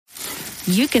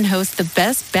you can host the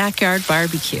best backyard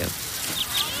barbecue.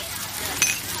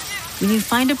 When you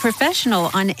find a professional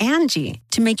on Angie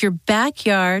to make your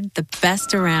backyard the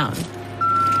best around.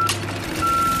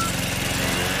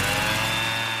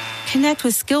 Connect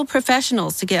with skilled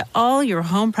professionals to get all your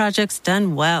home projects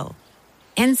done well.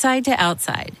 Inside to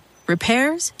outside,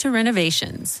 repairs to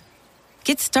renovations.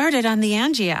 Get started on the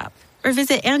Angie app or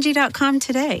visit Angie.com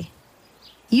today.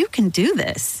 You can do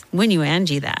this when you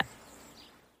Angie that.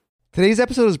 Today's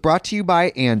episode is brought to you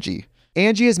by Angie.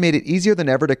 Angie has made it easier than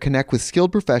ever to connect with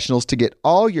skilled professionals to get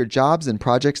all your jobs and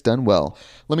projects done well.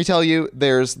 Let me tell you,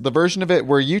 there's the version of it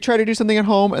where you try to do something at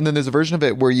home, and then there's a version of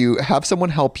it where you have someone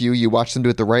help you, you watch them do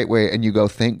it the right way, and you go,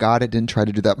 thank God I didn't try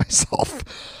to do that myself.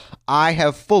 I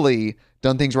have fully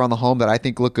done things around the home that I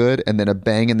think look good, and then a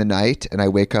bang in the night, and I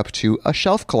wake up to a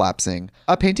shelf collapsing,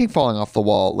 a painting falling off the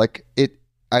wall.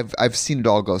 I've seen it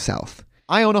all go south.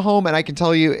 I own a home, and I can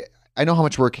tell you, I know how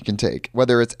much work it can take.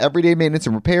 Whether it's everyday maintenance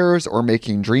and repairs or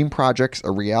making dream projects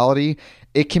a reality,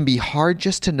 it can be hard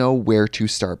just to know where to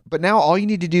start. But now all you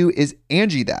need to do is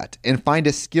Angie that and find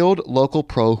a skilled local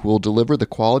pro who will deliver the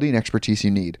quality and expertise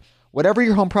you need. Whatever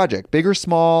your home project, big or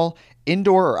small,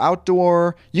 indoor or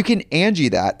outdoor, you can Angie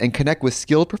that and connect with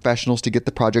skilled professionals to get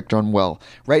the project done well.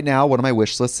 Right now, one of my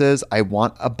wish lists is I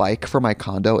want a bike for my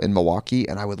condo in Milwaukee,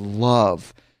 and I would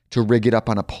love to rig it up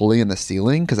on a pulley in the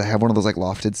ceiling because I have one of those like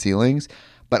lofted ceilings,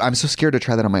 but I'm so scared to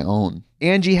try that on my own.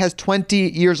 Angie has 20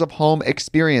 years of home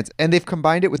experience, and they've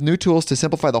combined it with new tools to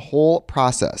simplify the whole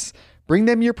process. Bring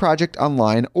them your project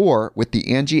online or with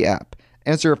the Angie app.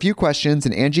 Answer a few questions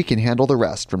and Angie can handle the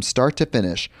rest from start to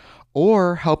finish,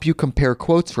 or help you compare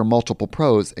quotes from multiple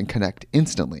pros and connect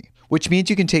instantly, which means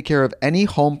you can take care of any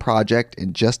home project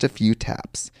in just a few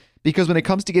taps. Because when it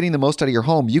comes to getting the most out of your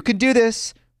home, you can do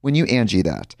this when you Angie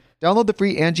that. Download the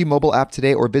free Angie mobile app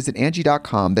today or visit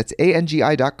Angie.com. That's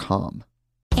ANGI.com.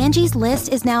 Angie's List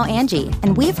is now Angie,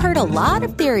 and we've heard a lot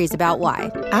of theories about why.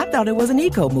 I thought it was an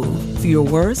eco move. Fewer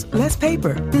words, less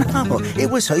paper. No, it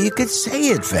was so you could say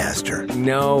it faster.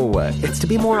 No, it's to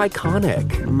be more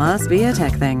iconic. Must be a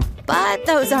tech thing. But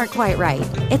those aren't quite right.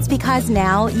 It's because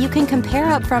now you can compare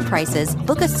upfront prices,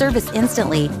 book a service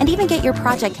instantly, and even get your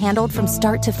project handled from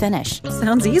start to finish.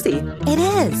 Sounds easy. It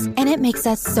is, and it makes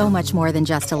us so much more than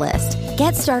just a list.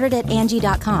 Get started at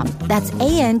Angie.com. That's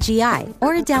ANGI,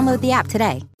 or download the app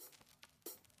today.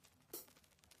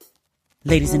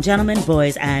 Ladies and gentlemen,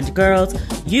 boys and girls,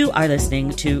 you are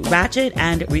listening to Ratchet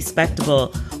and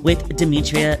Respectable with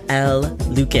Demetria L.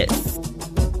 Lucas.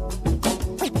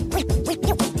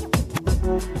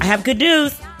 I have good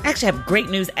news. Actually, I have great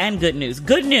news and good news.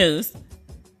 Good news,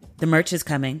 the merch is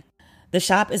coming. The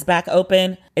shop is back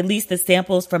open. At least the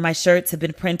samples for my shirts have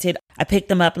been printed. I picked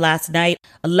them up last night.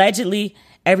 Allegedly,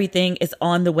 everything is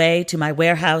on the way to my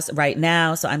warehouse right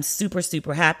now, so I'm super,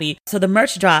 super happy. So the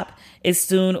merch drop is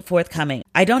soon forthcoming.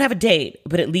 I don't have a date,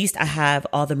 but at least I have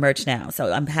all the merch now,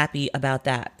 so I'm happy about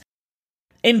that.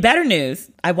 In better news,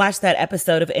 I watched that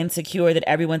episode of Insecure that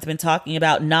everyone's been talking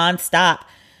about nonstop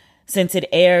since it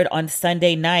aired on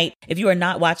Sunday night. If you are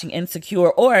not watching Insecure,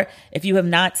 or if you have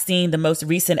not seen the most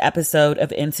recent episode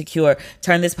of Insecure,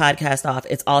 turn this podcast off.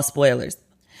 It's all spoilers.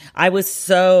 I was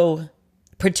so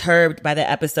perturbed by the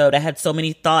episode. I had so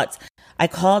many thoughts. I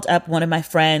called up one of my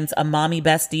friends, a mommy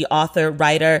bestie, author,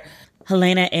 writer,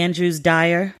 Helena Andrews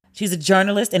Dyer. She's a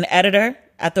journalist and editor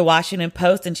at the Washington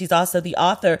Post, and she's also the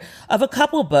author of a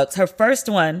couple books. Her first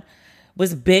one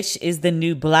was Bitch is the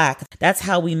New Black. That's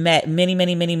how we met many,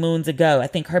 many, many moons ago. I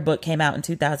think her book came out in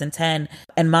 2010,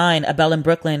 and mine, A Belle in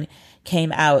Brooklyn,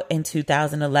 came out in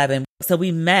 2011. So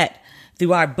we met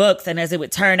through our books, and as it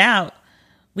would turn out,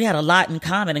 we had a lot in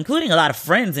common, including a lot of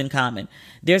friends in common.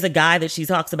 There's a guy that she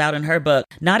talks about in her book,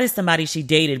 not as somebody she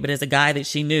dated, but as a guy that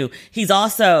she knew. He's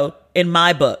also in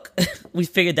my book. We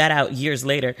figured that out years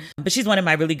later. But she's one of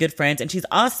my really good friends, and she's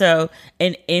also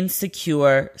an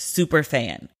Insecure super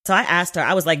fan. So I asked her,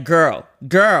 I was like, girl,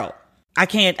 I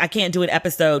can't do an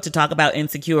episode to talk about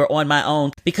Insecure on my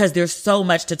own because there's so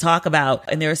much to talk about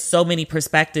and there are so many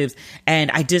perspectives, and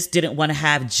I just didn't want to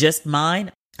have just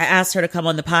mine. I asked her to come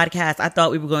on the podcast. I thought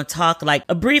we were going to talk like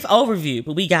a brief overview,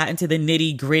 but we got into the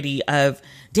nitty gritty of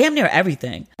damn near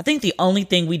everything. I think the only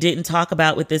thing we didn't talk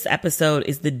about with this episode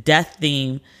is the death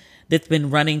theme that's been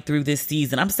running through this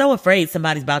season. I'm so afraid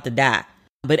somebody's about to die.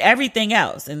 But everything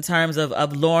else in terms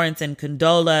of Lawrence and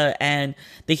Condola and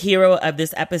the hero of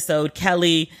this episode,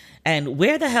 Kelly, and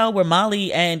where the hell were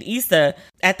Molly and Issa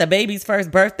at the baby's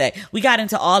first birthday? We got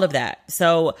into all of that.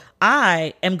 So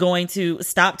I am going to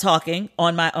stop talking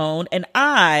on my own, and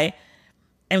I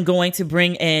am going to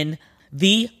bring in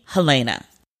the Helena.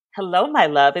 Hello, my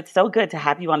love. It's so good to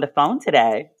have you on the phone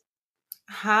today.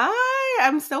 Hi,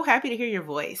 I'm so happy to hear your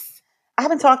voice. I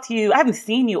haven't talked to you. I haven't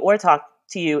seen you or talked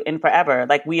to you in forever.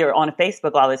 Like, we are on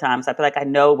Facebook all the time, so I feel like I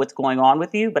know what's going on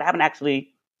with you, but I haven't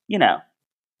actually,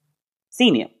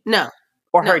 seen you. No.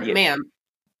 Or heard you. Ma'am.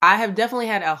 I have definitely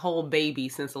had a whole baby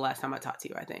since the last time I talked to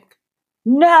you, I think.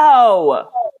 No.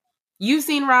 You've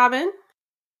seen Robin?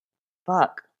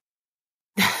 Fuck.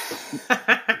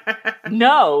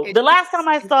 No. The last time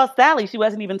I saw Sally, she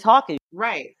wasn't even talking.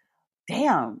 Right.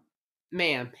 Damn.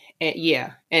 Ma'am.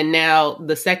 Yeah. And now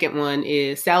the second one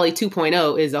is Sally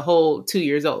 2.0 is a whole 2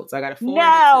 years old. So I got a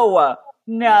 4.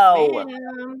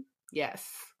 No. Yes.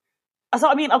 So,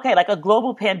 I mean, okay, like a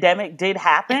global pandemic did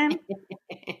happen.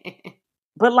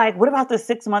 But like, what about the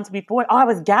 6 months before? Oh, I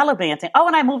was gallivanting. Oh,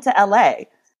 and I moved to LA.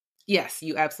 Yes,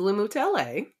 you absolutely moved to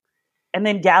LA. And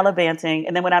then gallivanting.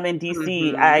 And then when I'm in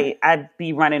DC, I'd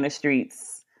be running the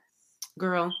streets.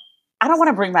 Girl. I don't want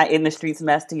to bring my in the streets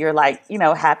mess to your, like,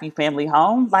 happy family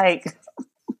home. Like,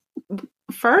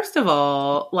 first of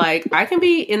all, like, I can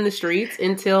be in the streets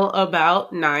until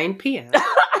about 9 p.m.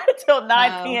 Until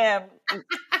 9 p.m.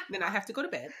 Then I have to go to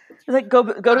bed. Like, go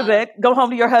to bed. Go home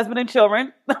to your husband and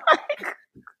children.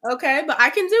 Okay, but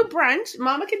I can do brunch.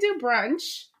 Mama can do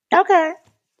brunch. Okay.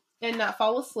 And not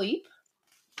fall asleep.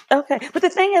 Okay. But the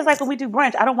thing is, like, when we do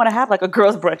brunch, I don't want to have, like, a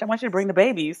girl's brunch. I want you to bring the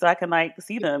babies so I can, like,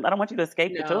 see them. I don't want you to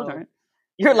escape the children.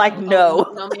 You're like, no.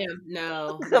 Oh, no, ma'am.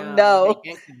 No. No.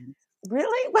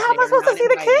 Really? Well, how am I supposed to see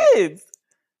the kids?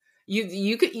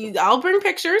 You could. I'll bring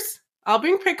pictures.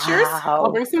 Wow.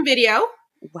 I'll bring some video.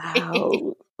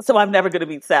 Wow. So I'm never going to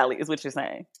meet Sally, is what you're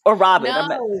saying, or Robin?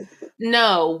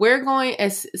 No, we're going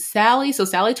as Sally. So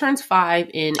Sally turns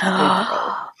 5 in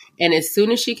April, and as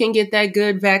soon as she can get that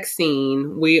good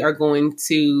vaccine, we are going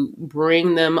to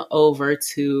bring them over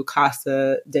to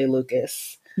Casa de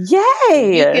Lucas.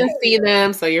 Yay! You can see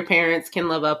them, so your parents can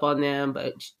love up on them.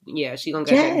 But yeah, she gonna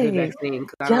get that good vaccine.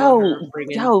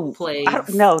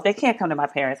 No, they can't come to my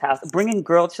parents' house. Bringing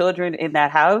girl children in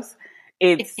that house,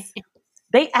 it's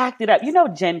they acted up. You know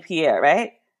Jen Pierre,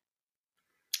 right?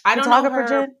 I don't know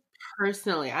her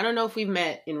personally. I don't know if we've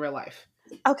met in real life.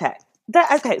 Okay.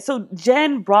 So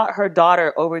Jen brought her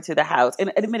daughter over to the house,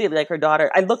 and admittedly, like, her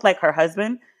daughter, I look like her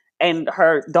husband. And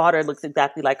her daughter looks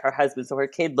exactly like her husband. So her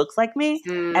kid looks like me.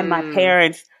 And my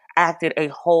parents acted a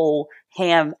whole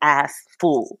ham-ass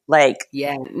fool. Like,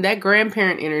 yeah, that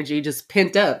grandparent energy just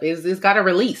pent up. It's got to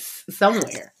release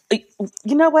somewhere.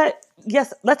 You know what?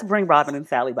 Yes, let's bring Robin and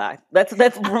Sally by. Let's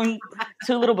bring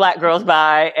 2 little black girls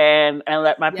by and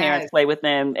let my parents play with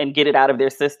them and get it out of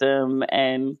their system.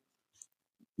 And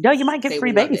you might get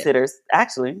free babysitters,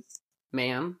 actually.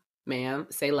 Ma'am,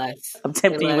 say less. I'm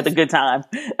tempting you with a good time.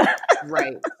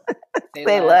 Right.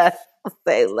 Say less.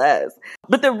 Say less.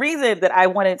 But the reason that I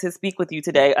wanted to speak with you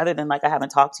today, other than, like, I haven't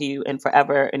talked to you in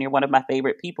forever and you're one of my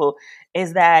favorite people,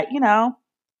 is that,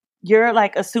 you're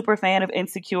like a super fan of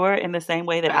Insecure in the same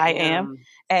way that I am.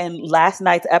 And last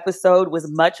night's episode was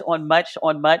much on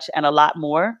much and a lot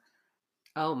more.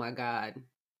 Oh my God.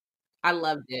 I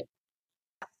loved it.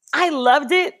 I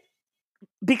loved it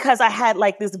because I had,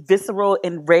 like, this visceral,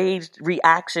 enraged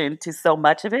reaction to so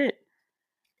much of it.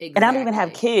 Exactly. And I don't even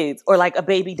have kids or, like, a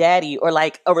baby daddy or,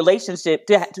 like, a relationship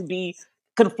to be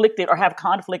conflicted or have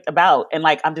conflict about. And,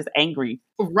 like, I'm just angry.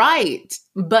 Right.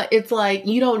 But it's like,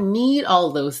 you don't need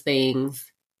all those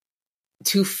things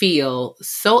to feel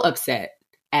so upset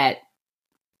at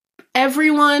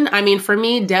everyone. I mean, for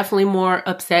me, definitely more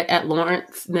upset at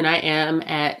Lawrence than I am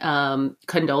at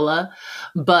Condola.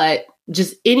 But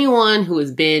just anyone who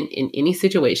has been in any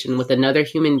situation with another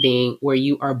human being where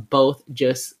you are both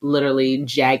just literally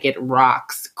jagged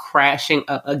rocks crashing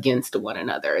up against one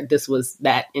another. This was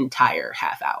that entire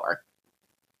half hour.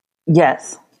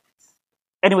 Yes.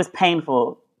 And it was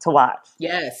painful to watch.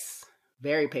 Yes.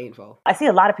 Very painful. I see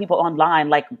a lot of people online,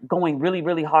 like, going really,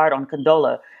 really hard on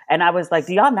Condola. And I was like,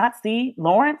 do y'all not see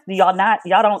Lawrence? Y'all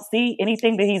don't see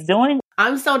anything that he's doing?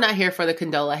 I'm so not here for the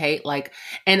Condola hate. Like,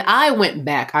 and I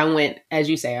went, as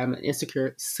you say, I'm an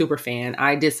Insecure super fan.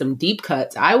 I did some deep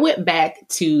cuts. I went back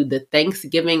to the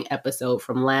Thanksgiving episode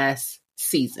from last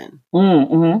season.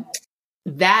 Mm-hmm.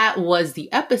 That was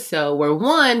the episode where,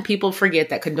 one, people forget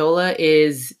that Condola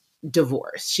is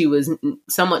divorced. She was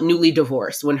somewhat newly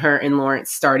divorced when her and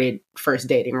Lawrence started first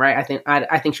dating, right?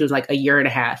 I think she was like a year and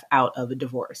a half out of a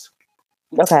divorce.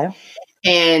 Okay.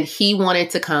 And he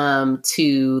wanted to come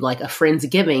to like a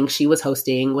Friendsgiving she was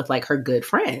hosting with like her good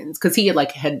friends. Cause he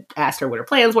had asked her what her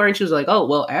plans were. And she was like, oh,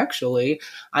 well, actually,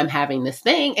 I'm having this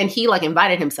thing. And he like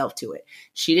invited himself to it.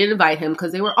 She didn't invite him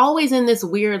because they were always in this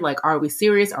weird, like, are we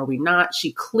serious? Are we not?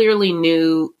 She clearly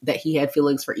knew that he had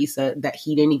feelings for Issa that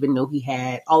he didn't even know he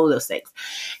had, all of those things.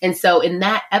 And so in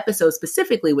that episode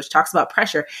specifically, which talks about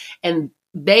pressure, and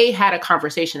they had a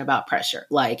conversation about pressure.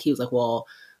 Like he was like, well,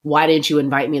 why didn't you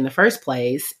invite me in the first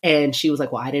place? And she was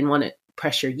like, well, I didn't want to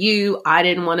pressure you. I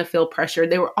didn't want to feel pressure.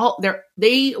 They were all there.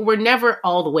 They were never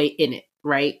all the way in it,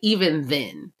 right? Even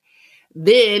then,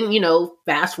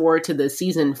 fast forward to the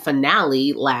season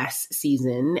finale last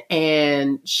season,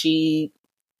 and she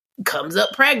comes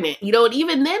up pregnant, and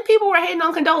even then people were hating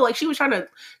on Condola. Like she was trying to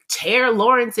tear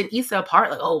Lawrence and Issa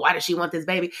apart. Like, oh, why does she want this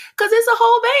baby? Because it's a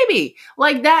whole baby.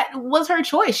 Like that was her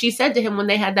choice. She said to him when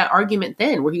they had that argument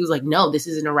then where he was like, no, this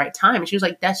isn't the right time. And she was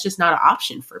like, that's just not an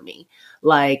option for me.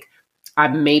 Like I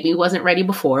maybe wasn't ready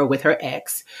before with her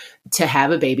ex to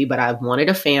have a baby, but I wanted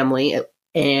a family.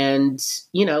 And,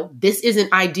 this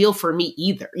isn't ideal for me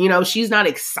either. She's not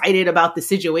excited about the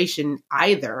situation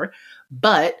either.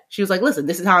 But she was like, listen,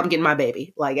 this is how I'm getting my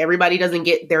baby. Like everybody doesn't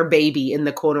get their baby in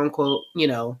the quote unquote,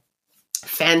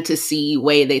 fantasy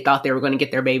way they thought they were going to get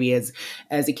their baby as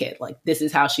a kid. Like this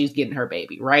is how she's getting her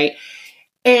baby. Right.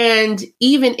 And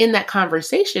even in that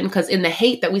conversation, because in the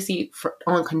hate that we see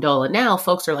on Condola now,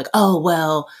 folks are like, oh,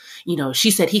 well,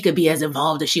 she said he could be as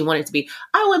involved as she wanted to be.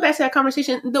 I went back to that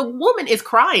conversation. The woman is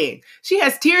crying. She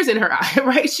has tears in her eye,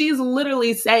 right? She's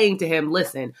literally saying to him,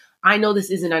 listen, I know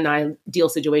this isn't an ideal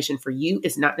situation for you.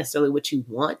 It's not necessarily what you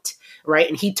want, right?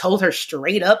 And he told her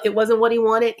straight up it wasn't what he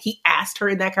wanted. He asked her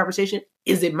in that conversation,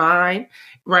 is it mine,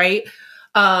 right?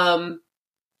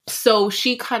 So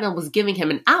she kind of was giving him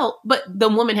an out, but the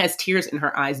woman has tears in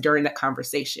her eyes during that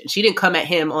conversation. She didn't come at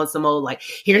him on some old, like,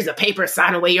 here's a paper,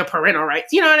 sign away your parental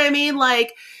rights. You know what I mean?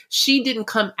 Like, she didn't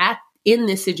come in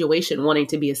this situation wanting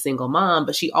to be a single mom,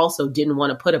 but she also didn't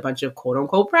want to put a bunch of quote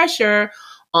unquote pressure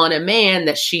on a man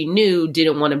that she knew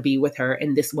didn't want to be with her.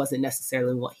 And this wasn't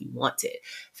necessarily what he wanted.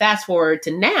 Fast forward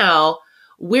to now,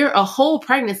 we're a whole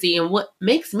pregnancy. And what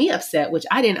makes me upset, which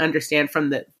I didn't understand from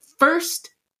the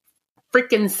first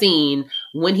freaking scene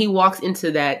when he walks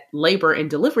into that labor and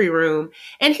delivery room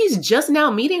and he's just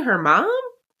now meeting her mom.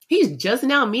 He's just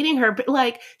now meeting her.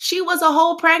 Like she was a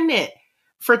whole pregnant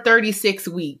for 36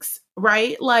 weeks,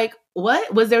 right? Like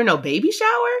what? Was there no baby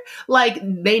shower? Like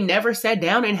they never sat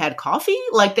down and had coffee?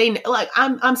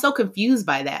 I'm so confused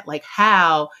by that. Like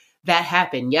how that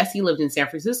happened. Yes, he lived in San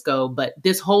Francisco, but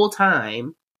this whole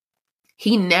time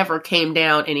he never came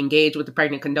down and engaged with the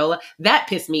pregnant Condola. That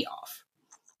pissed me off.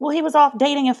 Well, he was off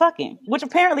dating and fucking, which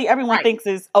apparently everyone thinks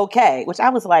is okay, which I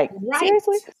was like,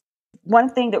 seriously? One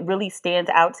thing that really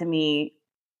stands out to me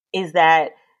is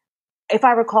that if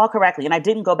I recall correctly, and I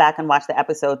didn't go back and watch the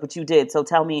episode, but you did, so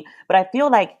tell me, but I feel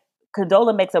like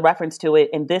Condola makes a reference to it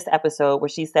in this episode where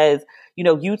she says,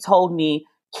 you told me,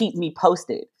 keep me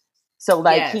posted. So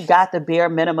he got the bare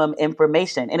minimum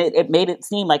information, and it made it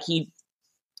seem like he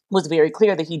was very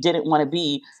clear that he didn't want to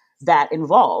be that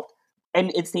involved. And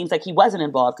it seems like he wasn't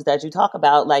involved because as you talk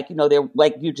about, they're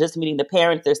like, you're just meeting the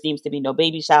parents. There seems to be no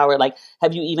baby shower. Like,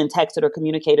 have you even texted or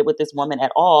communicated with this woman at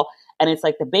all? And it's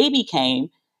like the baby came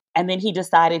and then he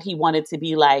decided he wanted to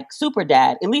be like super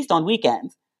dad, at least on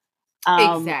weekends.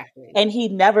 Exactly. And he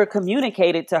never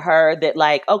communicated to her that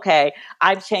like, okay,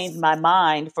 I've changed my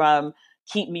mind from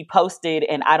keep me posted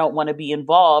and I don't want to be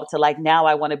involved to like, now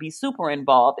I want to be super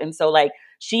involved. And so like,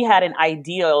 she had an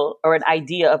idea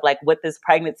of like what this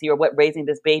pregnancy or what raising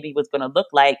this baby was going to look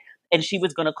like. And she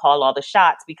was going to call all the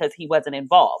shots because he wasn't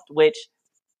involved, which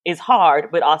is hard,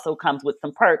 but also comes with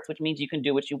some perks, which means you can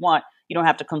do what you want. You don't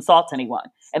have to consult anyone.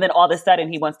 And then all of a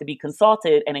sudden he wants to be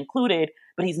consulted and included,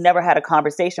 but he's never had a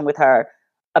conversation with her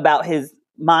about his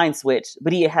mind switch,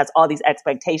 but he has all these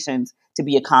expectations to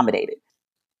be accommodated.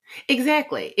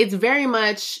 Exactly. It's very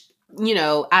much,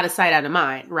 out of sight, out of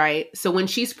mind, right? So when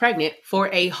she's pregnant for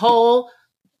a whole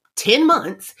 10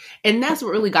 months, and that's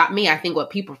what really got me, I think what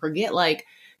people forget, like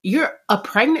a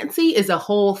pregnancy is a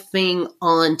whole thing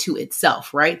onto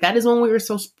itself, right? That is when we were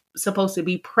supposed to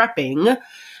be prepping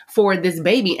for this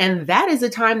baby. And that is a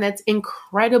time that's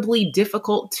incredibly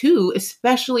difficult too,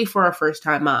 especially for a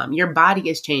first-time mom. Your body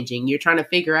is changing. You're trying to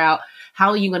figure out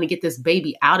how are you going to get this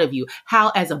baby out of you?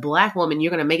 How, as a Black woman,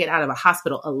 you're going to make it out of a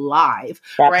hospital alive,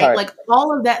 right? Part. Like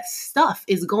all of that stuff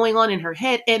is going on in her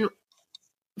head. And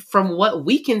from what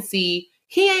we can see,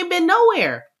 he ain't been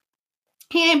nowhere.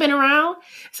 He ain't been around.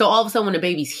 So all of a sudden when the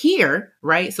baby's here,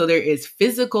 right? So there is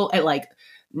physical, like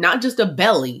not just a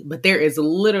belly, but there is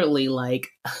literally like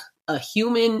a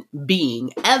human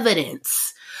being,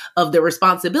 evidence of the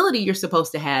responsibility you're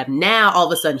supposed to have. Now, all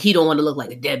of a sudden, he don't want to look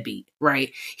like a deadbeat,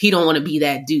 right? He don't want to be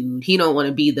that dude. He don't want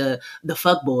to be the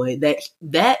fuckboy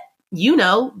that, you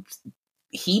know,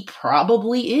 he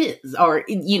probably is, or,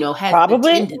 you know, has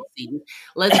probably the tendencies.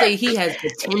 Let's say he has the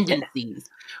tendencies,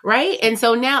 right? And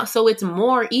so now, so it's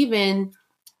more even,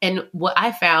 and what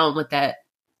I found with that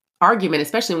argument,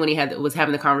 especially when he was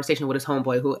having the conversation with his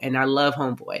homeboy, and I love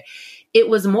homeboy, it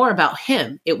was more about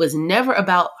him. It was never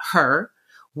about her,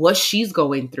 what she's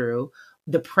going through,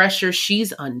 the pressure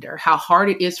she's under, how hard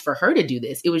it is for her to do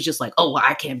this. It was just like, oh, well,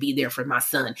 I can't be there for my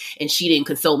son, and she didn't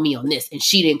console me on this, and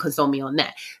she didn't console me on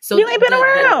that. So you ain't been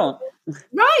around.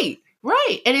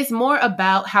 Right. And it's more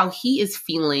about how he is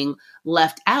feeling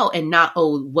left out, and not,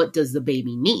 oh, what does the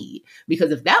baby need?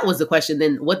 Because if that was the question,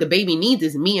 then what the baby needs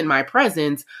is me in my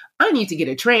presence. I need to get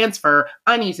a transfer.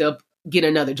 I need to get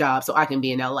another job so I can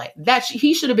be in LA.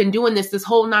 He should have been doing this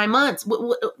whole 9 months.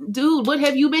 Dude, what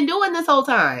have you been doing this whole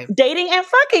time? Dating and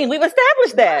fucking. We've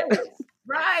established that.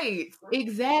 Right.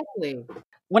 Exactly.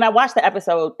 When I watched the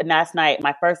episode last night,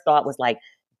 my first thought was like,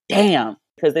 damn,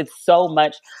 because it's so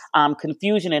much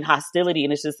confusion and hostility,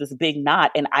 and it's just this big knot,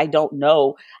 and I don't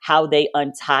know how they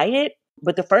untie it.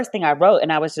 But the first thing I wrote,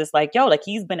 and I was just like, yo, like,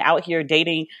 he's been out here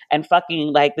dating and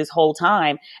fucking like this whole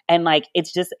time. And like,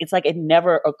 it's like it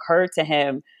never occurred to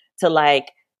him to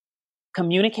like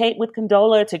communicate with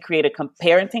Condola, to create a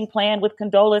parenting plan with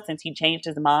Condola, since he changed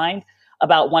his mind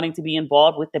about wanting to be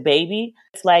involved with the baby.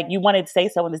 It's like, you wanted to say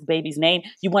so in this baby's name.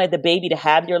 You wanted the baby to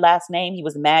have your last name. He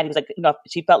was mad. He was like, you know,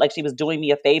 she felt like she was doing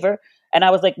me a favor. And I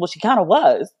was like, well, she kind of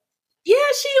was. Yeah,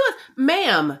 she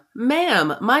was.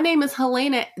 Ma'am, my name is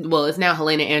Helena. Well, it's now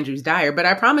Helena Andrews Dyer, but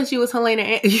I promise you it's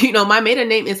Helena. You know, my maiden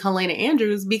name is Helena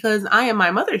Andrews because I am my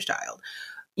mother's child.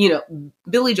 You know,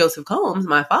 Billy Joseph Combs,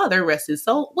 my father, rest his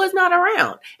soul, was not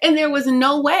around. And there was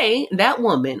no way that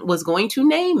woman was going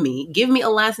to give me a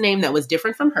last name that was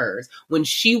different from hers when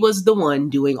she was the one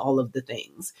doing all of the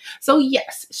things. So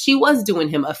yes, she was doing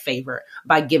him a favor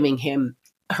by giving him,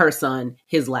 her son,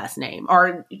 his last name.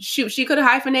 Or she could have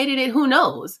hyphenated it, who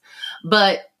knows?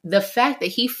 But the fact that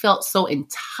he felt so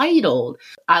entitled,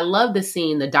 I love the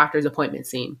scene, the doctor's appointment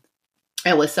scene.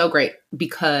 It was so great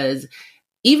because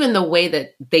even the way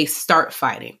that they start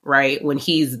fighting, right? When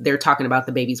they're talking about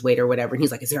the baby's weight or whatever, and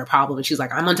he's like, is there a problem? And she's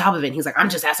like, I'm on top of it. And he's like, I'm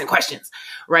just asking questions,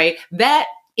 right?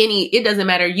 It doesn't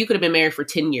matter. You could have been married for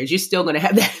 10 years. You're still going to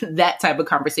have that type of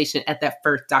conversation at that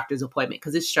first doctor's appointment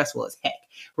because it's stressful as heck,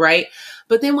 right?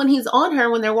 But then when he's on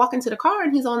her, when they're walking to the car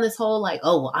and he's on this whole like,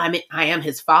 oh, well, I am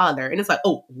his father. And it's like,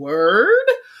 oh, word?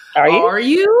 Are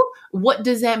you? What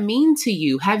does that mean to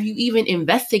you? Have you even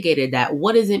investigated that?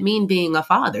 What does it mean being a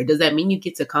father? Does that mean you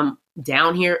get to come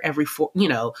down here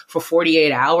for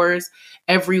 48 hours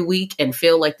every week and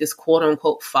feel like this quote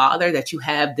unquote father, that you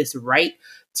have this right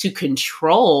to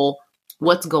control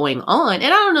what's going on?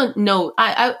 And I don't know.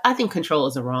 I think control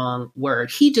is the wrong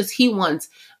word. He wants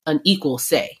an equal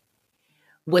say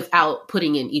without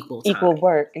putting in equal time. Equal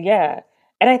work. Yeah.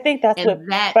 And I think that's what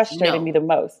frustrated me the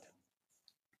most.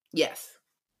 Yes.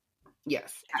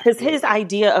 Because his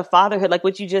idea of fatherhood, like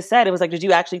what you just said, it was like, did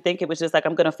you actually think it was just like,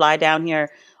 I'm going to fly down here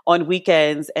on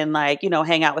weekends and like, you know,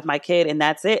 hang out with my kid and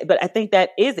that's it? But I think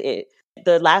that is it.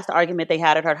 The last argument they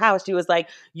had at her house, she was like,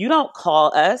 you don't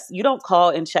call us. You don't call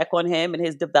and check on him and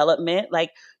his development.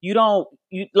 Like, you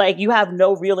have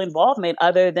no real involvement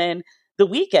other than the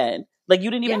weekend. Like, you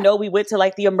didn't even know we went to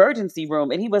like the emergency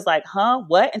room. And he was like, huh,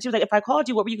 what? And she was like, if I called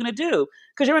you, what were you going to do?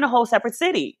 Because you're in a whole separate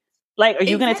city. Like, are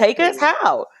you going to take us?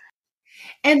 How?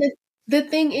 And the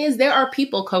thing is, there are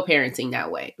people co-parenting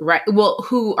that way, right? Well,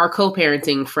 who are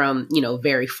co-parenting from, you know,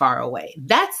 very far away.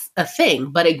 That's a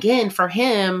thing. But again, for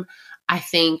him, I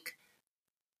think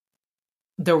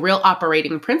the real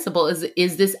operating principle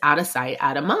is this out of sight,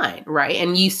 out of mind, right?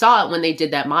 And you saw it when they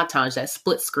did that montage, that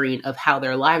split screen of how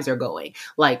their lives are going.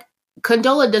 Like,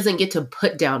 Condola doesn't get to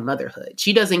put down motherhood.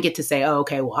 She doesn't get to say, oh,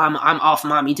 okay, well, I'm off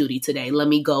mommy duty today. Let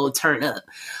me go turn up.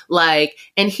 Like,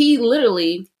 and he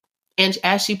literally, and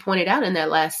as she pointed out in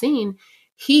that last scene,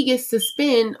 he gets to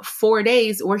spend 4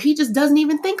 days where he just doesn't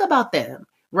even think about them.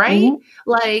 Right?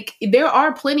 Mm-hmm. Like, there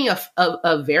are plenty of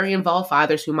very involved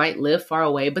fathers who might live far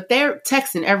away, but they're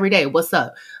texting every day. What's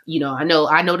up? You know, I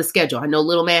know the schedule. I know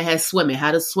little man has swimming.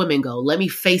 How does swimming go? Let me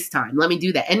FaceTime. Let me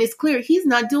do that. And it's clear he's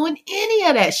not doing any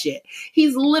of that shit.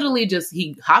 He's literally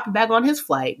he hopped back on his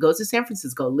flight, goes to San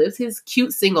Francisco, lives his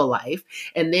cute single life.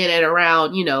 And then at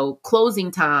around, you know, closing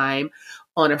time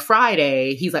on a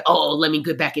Friday, he's like, oh, let me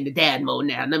get back into dad mode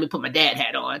now. Let me put my dad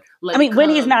hat on. When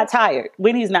he's not tired.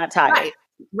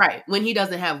 Right. When he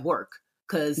doesn't have work,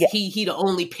 because he the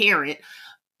only parent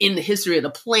in the history of the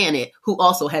planet who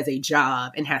also has a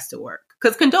job and has to work.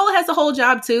 Because Condola has a whole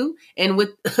job too. And with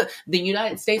the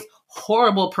United States,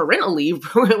 horrible parental leave,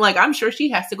 like I'm sure she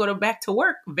has to go back to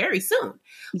work very soon.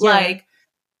 Yeah. Like,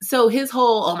 so his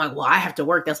whole, oh my, well, I have to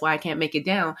work. That's why I can't make it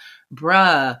down.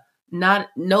 Bruh,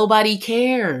 nobody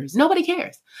cares. Nobody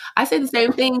cares. I say the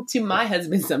same thing to my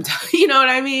husband sometimes. You know what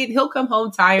I mean? He'll come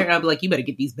home tired and I'll be like, you better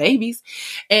get these babies.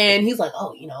 And he's like,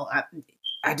 oh,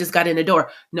 I just got in the door.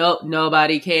 No,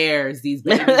 nobody cares. These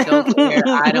babies don't care.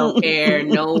 I don't care.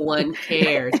 No one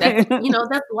cares. That's,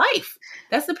 that's life.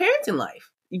 That's the parenting life.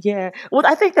 Yeah. Well,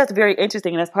 I think that's very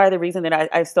interesting. And that's part of the reason that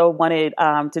I so wanted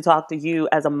to talk to you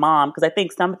as a mom, because I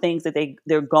think some things that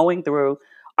they're going through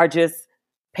are just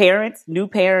parents, new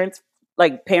parents,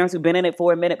 like parents who've been in it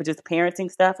for a minute, but just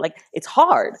parenting stuff. Like it's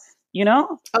hard,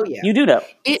 Oh, yeah. You do know.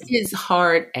 It is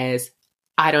hard as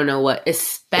I don't know what,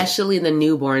 especially the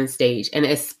newborn stage. And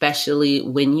especially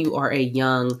when you are a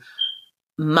young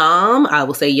mom, I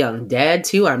will say young dad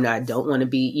too. Don't want to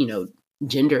be,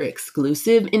 gender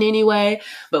exclusive in any way.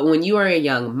 But when you are a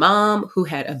young mom who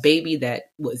had a baby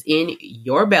that was in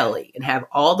your belly and have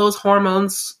all those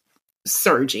hormones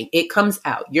surging, it comes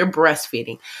out, you're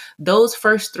breastfeeding. Those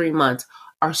first 3 months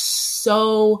are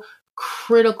so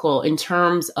critical in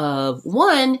terms of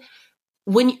one,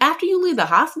 after you leave the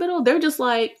hospital, they're just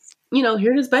like,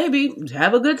 here's this baby,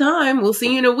 have a good time. We'll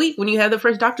see you in a week when you have the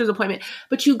first doctor's appointment.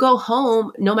 But you go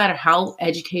home, no matter how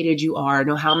educated you are,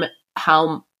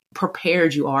 how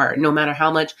prepared you are, no matter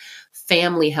how much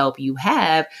family help you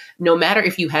have, no matter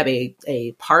if you have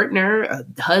a partner, a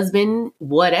husband,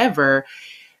 whatever,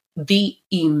 the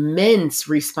immense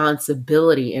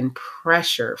responsibility and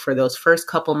pressure for those first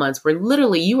couple months where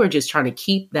literally you are just trying to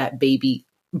keep that baby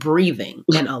breathing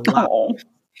and alive. Oh.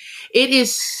 It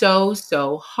is so,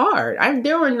 so hard.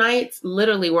 There were nights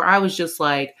literally where I was just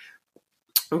like,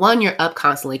 one, you're up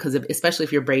constantly because especially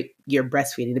if you're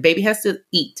breastfeeding, the baby has to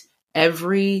eat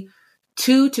every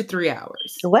 2 to 3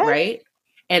 hours, what? Right?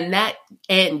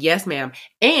 And yes, ma'am.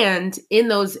 And in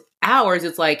those hours,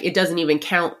 it's like, it doesn't even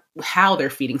count how they're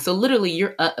feeding. So literally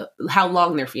you're how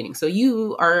long they're feeding. So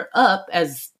you are up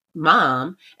as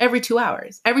mom every 2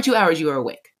 hours. Every 2 hours you are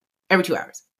awake. Every 2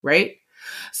 hours, right?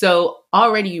 So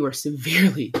already you are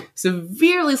severely,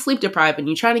 severely sleep deprived, and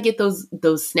you're trying to get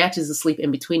those snatches of sleep in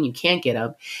between. You can't get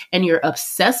them, and you're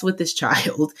obsessed with this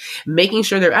child, making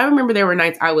sure I remember there were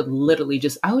nights I would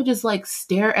just like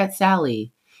stare at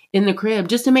Sally in the crib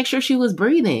just to make sure she was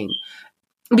breathing.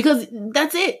 Because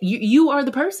that's it. You are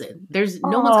the person. There's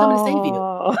no one's coming to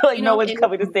save you. No one's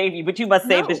coming to save you, but you must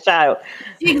save this child.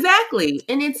 Exactly.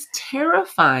 And it's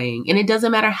terrifying. And it doesn't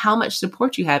matter how much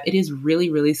support you have. It is really,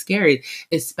 really scary,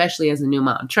 especially as a new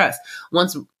mom. Trust.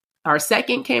 Once our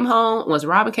second came home, once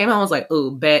Robin came home, I was like,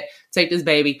 oh, bet, take this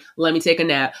baby. Let me take a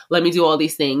nap. Let me do all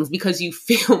these things, because you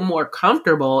feel more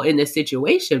comfortable in this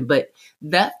situation. But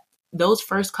those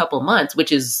first couple months,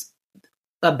 which is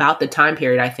about the time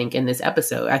period, I think, in this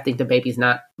episode, I think the baby's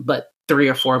not but 3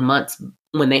 or 4 months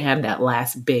when they have that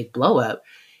last big blow up.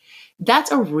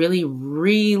 That's a really,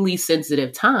 really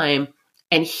sensitive time.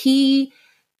 And he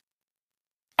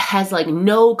has like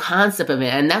no concept of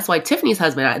it. And that's why Tiffany's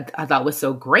husband, I thought was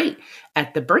so great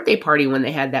at the birthday party when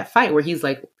they had that fight where he's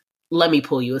like, let me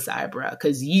pull you aside, bro,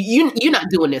 because you're not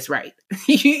doing this right.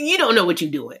 you don't know what you're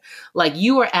doing. Like,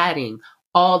 you are adding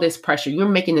all this pressure. You're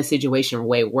making the situation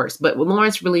way worse. But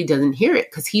Lawrence really doesn't hear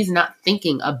it because he's not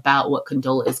thinking about what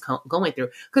Condola is going through.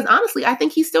 Because honestly, I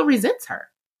think he still resents her.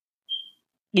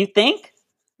 You think?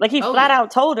 Like, he flat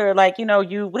out told her, like, what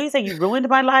do you say? You ruined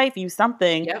my life. You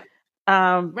something. Yep.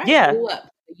 Right. Yeah.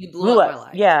 You blew up my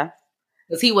life. Yeah.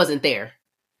 Because he wasn't there.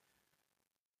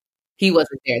 He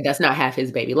wasn't there. That's not half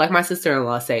his baby. Like my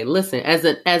sister-in-law say, listen, as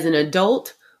an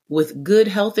adult with good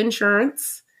health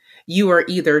insurance, you are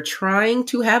either trying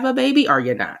to have a baby or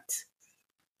you're not.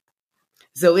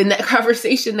 So in that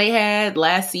conversation they had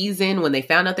last season when they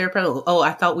found out they were pregnant,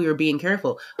 I thought we were being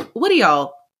careful. What are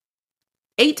y'all,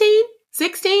 18,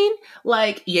 16?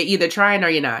 Like, you're either trying or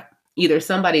you're not. Either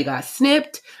somebody got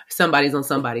snipped, somebody's on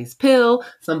somebody's pill,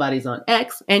 somebody's on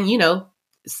X, and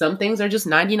some things are just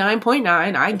 99.9.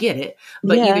 I get it.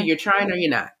 But either you're trying or you're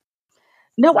not.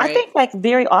 No, right? I think like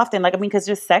very often, because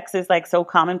just sex is like so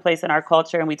commonplace in our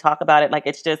culture, and we talk about it like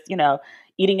it's just,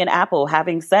 eating an apple,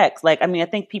 having sex. Like, I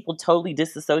think people totally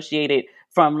disassociate it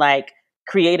from like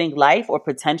creating life or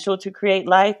potential to create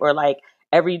life, or like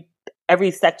every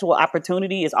sexual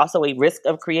opportunity is also a risk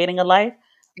of creating a life,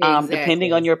 exactly.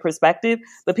 Depending on your perspective.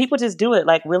 But people just do it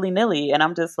like willy-nilly. And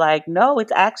I'm just like, no,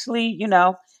 it's actually,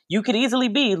 you could easily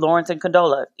be Lawrence and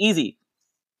Condola. Easy.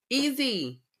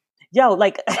 yo,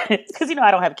 like, because, you know,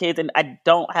 I don't have kids and I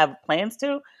don't have plans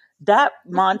to. That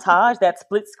montage, that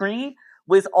split screen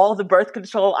was all the birth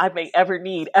control I may ever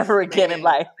need ever again in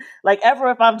life. Like, ever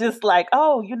if I'm just like,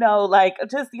 oh, you know, like,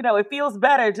 just, you know, it feels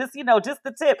better. Just, you know, just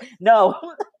the tip. No.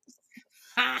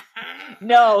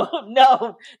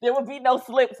 No. There would be no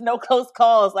slips, no close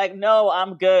calls. Like, no,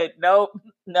 I'm good. Nope.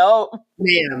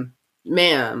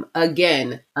 Ma'am,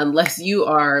 again, unless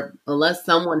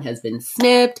someone has been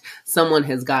snipped, someone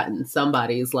has gotten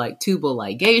somebody's like tubal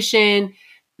ligation,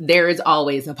 there is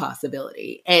always a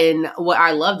possibility. And what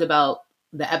I loved about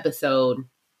the episode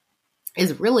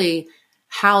is really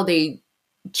how they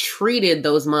treated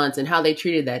those months and how they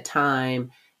treated that time.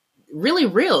 Really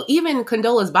real. Even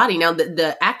Condola's body. Now,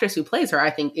 the actress who plays her, I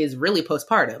think, is really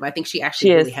postpartum. I think she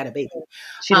actually really had a baby.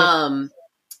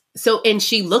 So, and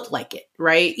she looked like it,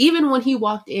 right? Even when he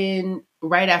walked in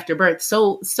right after birth,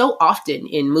 so often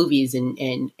in movies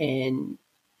and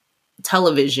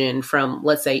television from,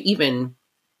 let's say, even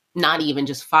not even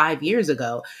just 5 years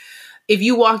ago, if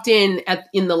you walked in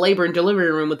the labor and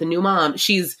delivery room with a new mom,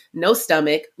 she's no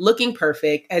stomach, looking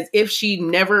perfect, as if she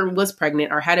never was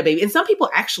pregnant or had a baby. And some people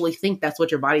actually think that's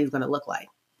what your body is going to look like.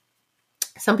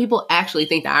 Some people actually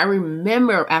think that. I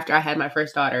remember after I had my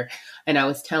first daughter and I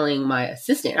was telling my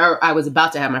assistant, or I was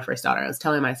about to have my first daughter, I was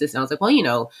telling my assistant, I was like, well, you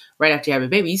know, right after you have a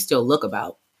baby, you still look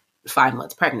about 5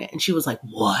 months pregnant. And she was like,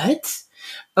 what?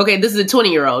 Okay, this is a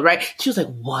 20-year-old, right? She was like,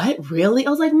 what? Really?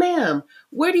 I was like, ma'am,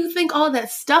 where do you think all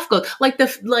that stuff goes? Like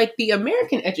the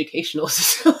American educational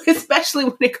system, especially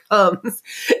when it comes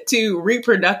to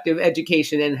reproductive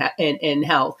education and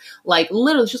health. Like,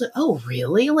 literally, she was like, oh,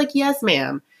 really? I'm like, yes,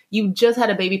 ma'am. You just had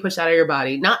a baby pushed out of your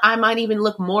body. I might even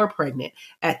look more pregnant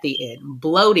at the end,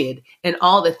 bloated and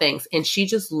all the things. And she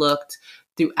just looked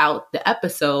throughout the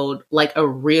episode like a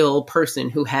real person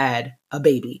who had a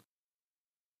baby.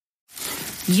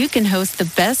 You can host the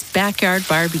best backyard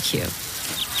barbecue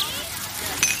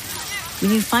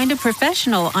when you find a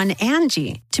professional on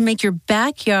Angie to make your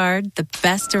backyard the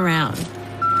best around.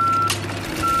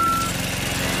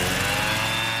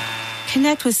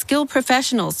 Connect with skilled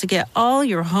professionals to get all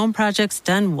your home projects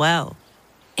done well.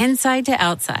 Inside to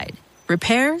outside,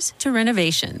 repairs to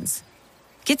renovations.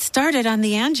 Get started on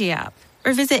the Angie app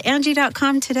or visit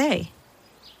Angie.com today.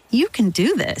 You can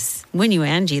do this when you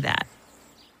Angie that.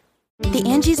 The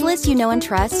Angie's List you know and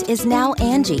trust is now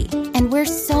Angie, and we're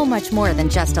so much more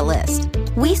than just a list.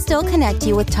 We still connect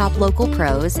you with top local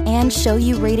pros and show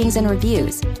you ratings and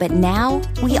reviews, but now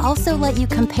we also let you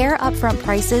compare upfront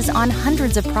prices on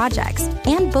hundreds of projects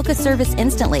and book a service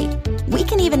instantly. We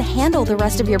can even handle the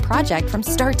rest of your project from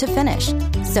start to finish.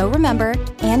 So remember,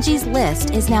 Angie's List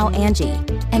is now Angie,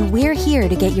 and we're here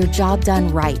to get your job done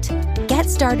right. Get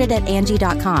started at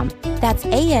Angie.com. That's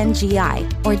ANGI,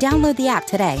 or download the app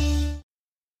today.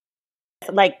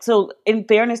 Like, so in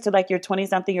fairness to like your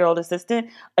 20-something-year-old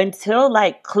assistant, until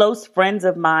like close friends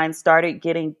of mine started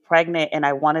getting pregnant, and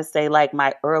I want to say like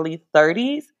my early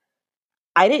 30s,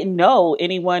 I didn't know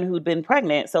anyone who'd been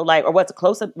pregnant. So like, or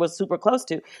was super close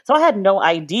to. So I had no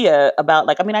idea about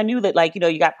like, I mean, I knew that like, you know,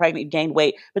 you got pregnant, you gained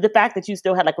weight, but the fact that you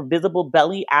still had like a visible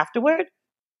belly afterward,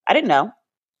 I didn't know.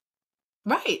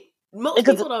 Right. Most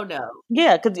people don't know.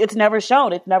 Yeah, because it's never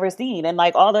shown, it's never seen. And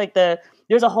like all like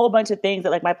there's a whole bunch of things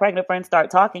that like my pregnant friends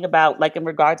start talking about, like in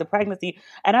regard to pregnancy.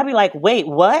 And I'd be like, wait,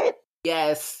 what?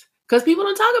 Yes. Because people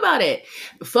don't talk about it.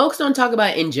 Folks don't talk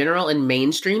about it in general in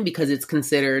mainstream because it's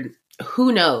considered,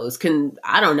 who knows?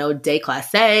 I don't know,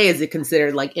 déclassé? Is it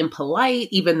considered like impolite?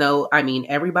 Even though, I mean,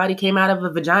 everybody came out of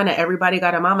a vagina. Everybody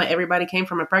got a mama. Everybody came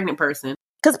from a pregnant person.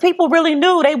 Because people really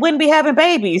knew they wouldn't be having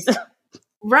babies.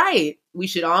 Right. We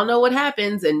should all know what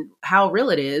happens and how real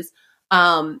it is.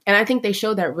 And I think they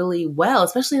showed that really well,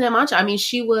 especially in that mantra. I mean,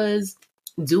 she was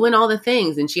doing all the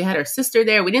things and she had her sister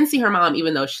there. We didn't see her mom,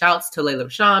 even though shouts to Layla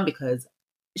Rashawn because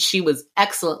she was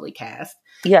excellently cast.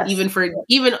 Yes.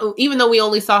 Even though we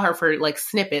only saw her for like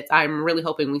snippets, I'm really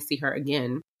hoping we see her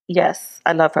again. Yes.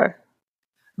 I love her.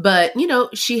 But, you know,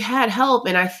 she had help.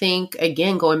 And I think,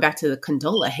 again, going back to the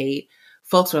Condola hate,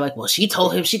 folks were like, well, she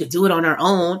told him she could do it on her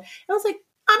own. And I was like,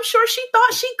 I'm sure she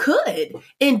thought she could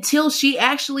until she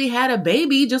actually had a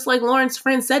baby. Just like Lauren's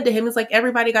friend said to him, it's like,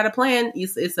 everybody got a plan.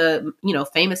 It's a, you know,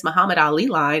 famous Muhammad Ali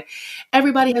line.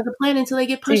 Everybody has a plan until they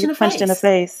get punched in the face. Punched in the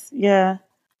face. Yeah.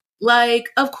 Like,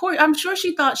 of course, I'm sure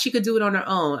she thought she could do it on her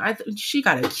own. She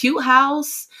got a cute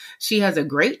house. She has a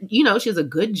great, you know, she has a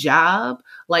good job.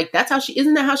 Like,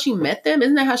 isn't that how she met them?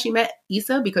 Isn't that how she met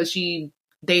Issa? Because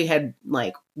they had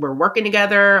like, were working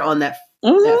together on that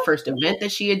first event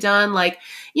that she had done. Like,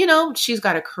 you know, she's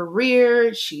got a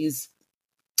career. She's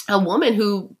a woman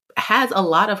who has a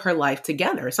lot of her life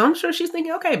together. So I'm sure she's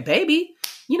thinking, okay, baby,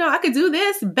 I could do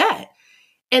this, bet.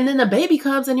 And then the baby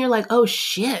comes and you're like, oh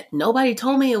shit, nobody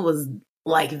told me it was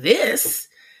like this.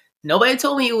 Nobody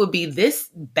told me it would be this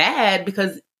bad,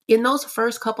 because in those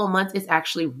first couple months, it's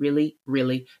actually really,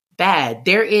 really bad.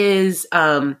 There is,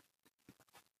 I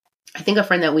think a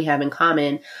friend that we have in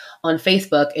common on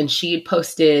Facebook, and she had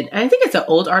posted, and I think it's an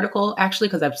old article actually,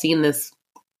 because I've seen this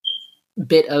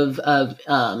bit of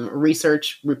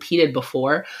research repeated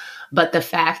before, but the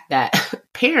fact that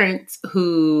parents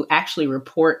who actually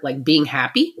report like being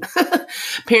happy,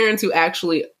 parents who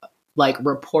actually like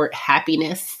report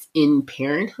happiness in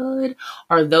parenthood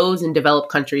are those in developed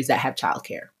countries that have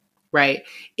childcare, right?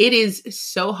 It is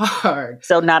so hard.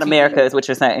 So not America is what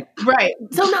you're saying. Right.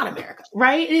 So not America,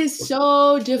 right? It is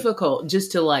so difficult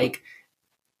just to like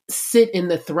sit in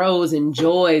the throes and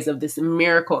joys of this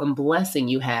miracle and blessing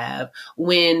you have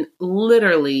when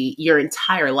literally your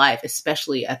entire life,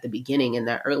 especially at the beginning in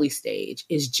that early stage,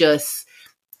 is just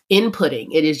inputting.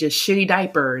 It is just shitty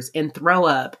diapers and throw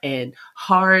up and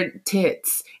hard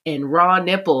tits and raw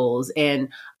nipples, and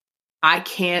I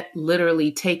can't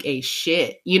literally take a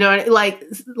shit. Like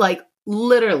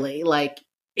literally, like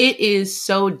it is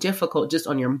so difficult just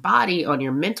on your body, on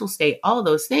your mental state, all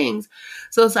those things.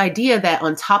 So this idea that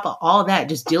on top of all that,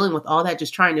 just dealing with all that,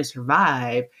 just trying to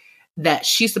survive, that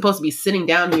she's supposed to be sitting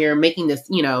down here making this,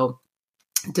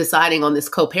 deciding on this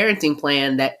co-parenting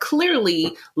plan that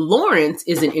clearly Lawrence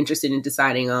isn't interested in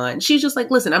deciding on. She's just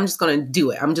like, listen, I'm just going to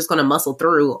do it. I'm just going to muscle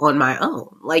through on my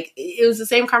own. Like it was the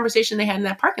same conversation they had in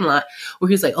that parking lot where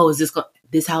he was like, oh, is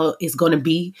this how it's going to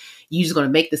be? You just going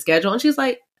to make the schedule? And she's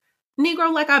like,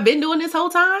 Negro, like I've been doing this whole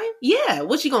time? Yeah.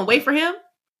 What's she going to wait for him?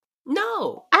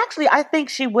 No. Actually, I think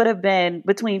she would have been,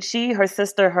 between she, her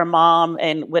sister, her mom,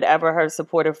 and whatever her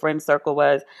supportive friend circle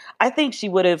was, I think she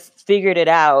would have figured it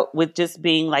out with just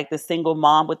being like the single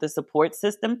mom with the support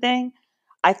system thing.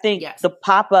 I think the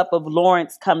pop-up of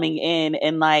Lawrence coming in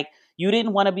and like, you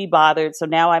didn't want to be bothered, so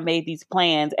now I made these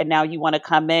plans, and now you want to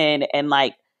come in and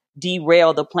like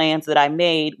derail the plans that I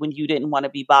made when you didn't want to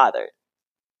be bothered.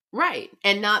 Right.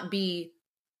 And not be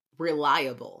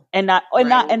reliable. And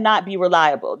not be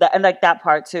reliable. And like that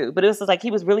part too. But it was just like he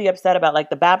was really upset about like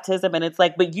the baptism, and it's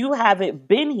like, but you haven't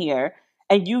been here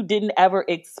and you didn't ever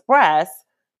express,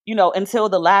 until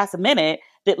the last minute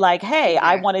that like, hey,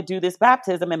 I want to do this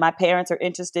baptism and my parents are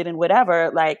interested in whatever.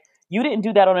 Like you didn't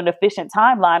do that on an efficient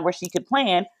timeline where she could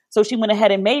plan. So she went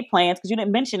ahead and made plans because you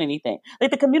didn't mention anything.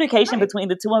 Like the communication between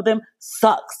the two of them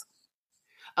sucks.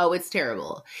 Oh, it's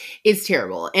terrible. It's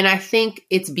terrible. And I think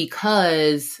it's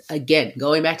because, again,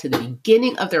 going back to the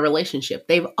beginning of their relationship,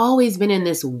 they've always been in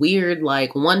this weird,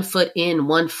 like 1 foot in,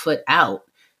 1 foot out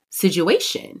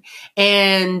situation.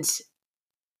 And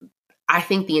I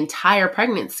think the entire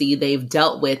pregnancy they've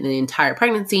dealt with, and the entire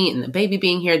pregnancy and the baby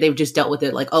being here, they've just dealt with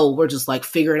it like, oh, we're just like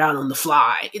figure it out on the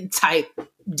fly type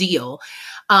deal.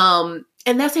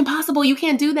 And that's impossible. You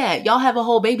can't do that. Y'all have a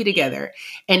whole baby together.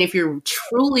 And if you're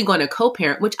truly going to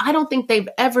co-parent, which I don't think they've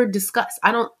ever discussed,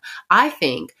 I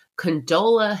think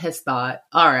Condola has thought,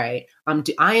 all right,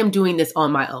 I am doing this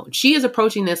on my own. She is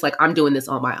approaching this like I'm doing this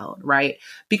on my own, right?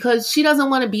 Because she doesn't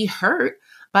want to be hurt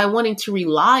by wanting to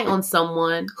rely on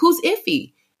someone who's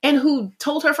iffy and who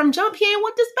told her from jump, he ain't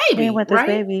want this baby. He ain't want this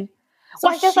baby. So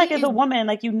I guess like as a woman,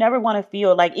 like you never want to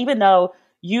feel like, even though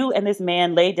you and this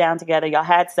man laid down together, y'all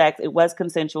had sex, it was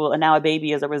consensual, and now a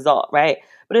baby is a result, right?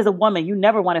 But as a woman, you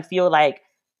never want to feel like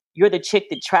you're the chick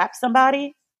that trapped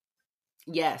somebody.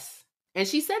 Yes. And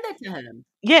she said that to him.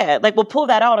 Yeah, like we'll pull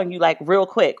that out on you like real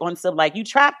quick on some like, you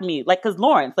trapped me. Like, because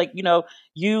Lawrence, like,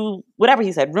 you, whatever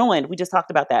he said, ruined. We just talked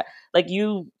about that. Like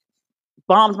you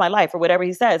bombed my life or whatever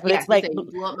he says. But it's like,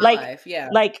 life. Yeah.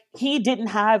 Like he didn't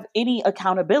have any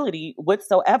accountability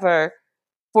whatsoever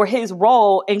for his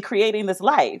role in creating this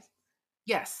life.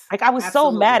 Yes. Like I was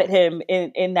so mad at him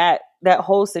in that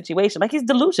whole situation. Like he's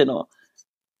delusional.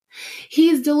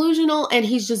 He's delusional, and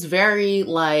he's just very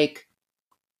like,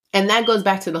 and that goes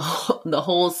back to the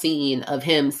whole scene of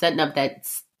him setting up that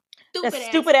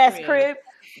stupid ass crib.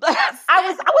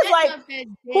 I was like,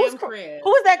 who is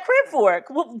that crib for?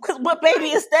 Because what baby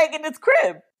is staying in this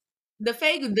crib? The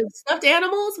stuffed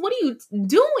animals? What are you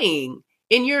doing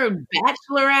in your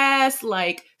bachelor ass,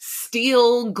 like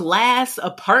steel glass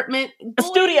apartment? A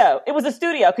studio. It was a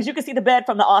studio because you could see the bed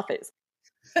from The Office.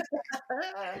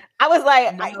 I was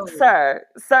like, no.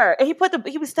 sir. And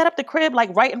he would set up the crib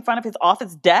like right in front of his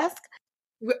office desk.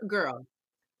 Girl.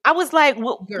 I was like,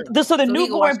 well, so the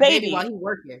newborn baby while he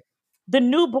working. The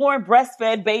newborn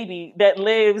breastfed baby that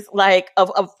lives like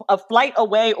a flight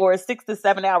away or a 6 to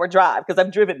 7 hour drive, because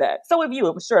I've driven that. So have you,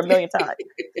 I'm sure, a million times.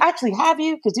 Actually, have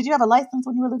you? Because did you have a license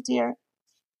when you lived here?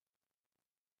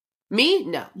 Me?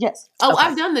 No. Yes. Oh, okay.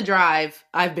 I've done the drive.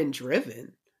 I've been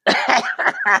driven.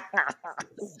 Bye.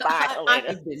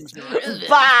 I've been driven.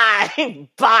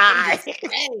 Bye.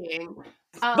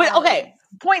 But okay,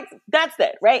 point. That's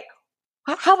it, right?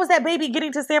 How was that baby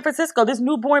getting to San Francisco? This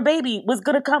newborn baby was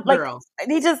gonna come. Like girl.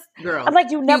 I'm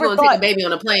like, you never thought take a baby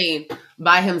on a plane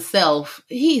by himself.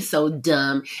 He's so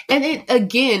dumb. And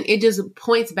it just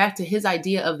points back to his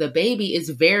idea of the baby is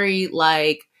very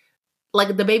like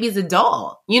the baby's a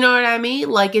doll. You know what I mean?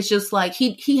 Like, it's just like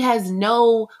he has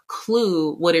no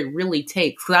clue what it really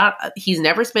takes. He's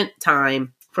never spent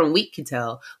time, from we can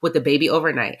tell, with the baby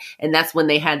overnight. And that's when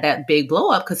they had that big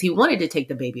blow up because he wanted to take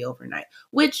the baby overnight,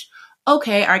 which,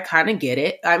 okay, I kind of get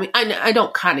it. I mean, I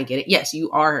don't kind of get it. Yes, you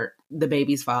are the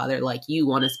baby's father. Like, you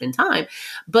want to spend time.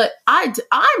 But I'm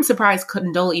surprised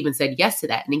Condola even said yes to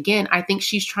that. And again, I think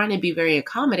she's trying to be very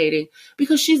accommodating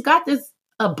because she's got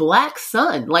a black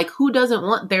son. Like, who doesn't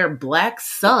want their black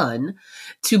son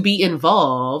to be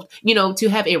involved, to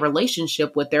have a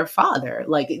relationship with their father?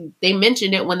 Like, they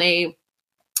mentioned it when they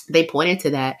pointed to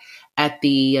that at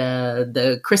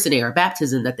the christening or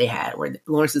baptism that they had, where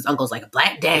Lawrence's uncle's like, a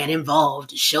black dad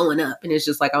involved, showing up. And it's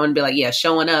just like, I want to be like, yeah,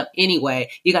 showing up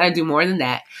anyway. You got to do more than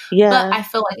that. Yeah. But I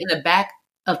feel like in the back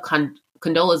of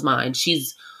Condola's mind,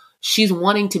 she's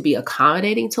wanting to be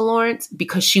accommodating to Lawrence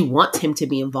because she wants him to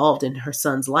be involved in her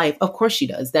son's life. Of course she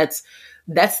does. That's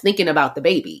thinking about the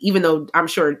baby, even though I'm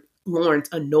sure Lawrence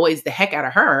annoys the heck out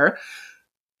of her.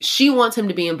 She wants him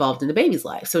to be involved in the baby's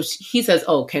life. So he says,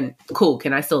 oh, can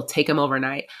I still take him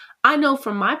overnight? I know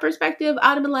from my perspective,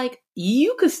 I'd have been like,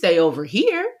 you could stay over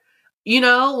here.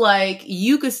 Like,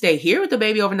 you could stay here with the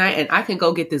baby overnight and I can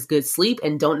go get this good sleep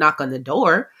and don't knock on the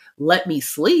door. Let me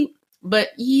sleep. But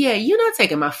yeah, you're not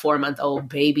taking my 4-month-old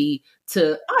baby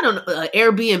to, I don't know,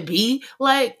 Airbnb.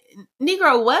 Like,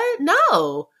 Negro, what?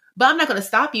 No. But I'm not going to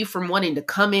stop you from wanting to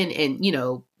come in and,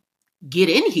 get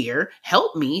in here,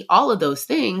 help me, all of those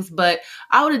things. But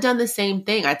I would have done the same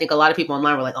thing. I think a lot of people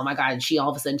online were like, oh my God, and she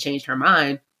all of a sudden changed her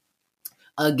mind.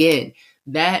 Again,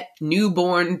 that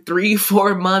newborn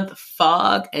 3-4 month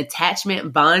fog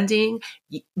attachment bonding,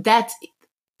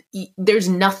 there's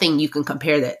nothing you can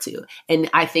compare that to. And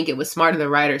I think it was smart of the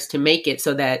writers to make it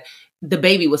so that the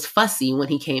baby was fussy when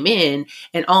he came in,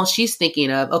 and all she's thinking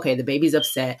of, okay, the baby's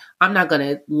upset. I'm not going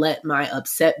to let my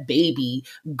upset baby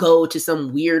go to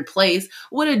some weird place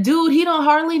with a dude he don't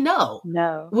hardly know.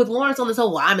 No. With Lawrence on this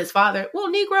whole, well, I'm his father. Well,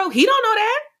 Negro, he don't know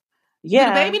that. Yeah.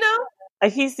 Do the baby know?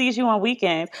 He sees you on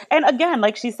weekends. And again,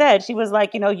 like she said, she was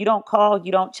like, you don't call,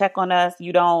 you don't check on us,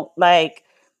 you don't like,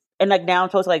 and like now I'm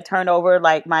supposed to like turn over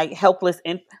like my helpless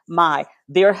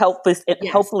their helpless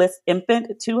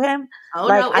infant to him. Oh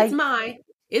like, no,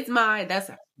 it's mine.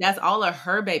 That's all of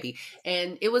her baby.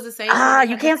 And it was the same.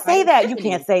 You can't say that. You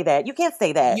can't say that. You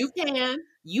can.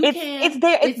 It's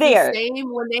there. It's there. The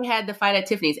same when they had the fight at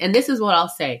Tiffany's. And this is what I'll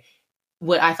say.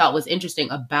 What I thought was interesting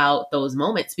about those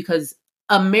moments, because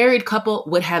a married couple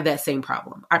would have that same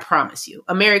problem. I promise you,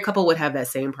 a married couple would have that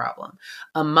same problem.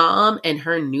 A mom and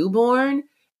her newborn.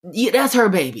 Yeah, that's her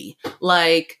baby.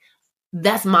 Like,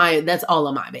 that's all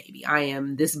of my baby.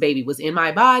 This baby was in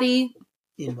my body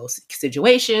in most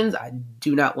situations. I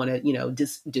do not want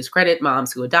to, discredit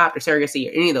moms who adopt or surrogacy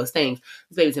or any of those things.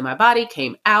 This baby's in my body,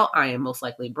 came out. I am most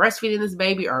likely breastfeeding this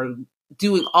baby or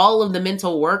doing all of the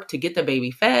mental work to get the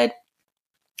baby fed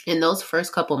in those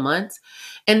first couple months.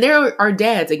 And there are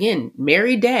dads, again,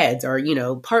 married dads or,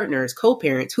 partners,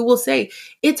 co-parents who will say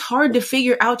it's hard to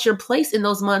figure out your place in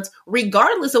those months,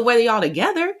 regardless of whether y'all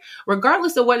together,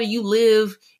 regardless of whether you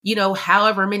live,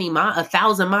 however many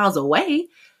 1,000 miles away.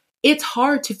 It's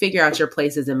hard to figure out your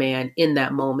place as a man in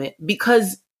that moment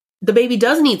because the baby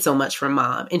does need so much from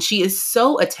mom and she is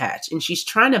so attached and she's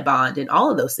trying to bond and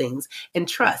all of those things and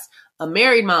trust. A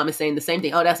married mom is saying the same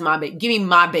thing. Oh, that's my baby. Give me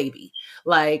my baby.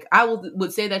 Like, I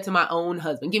would say that to my own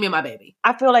husband. Give me my baby.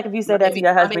 I feel like if you said that to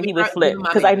your husband, he would flip.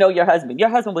 Because I know your husband. Your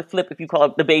husband would flip if you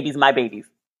call the babies my babies.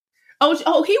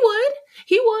 Oh, he would.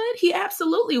 He would. He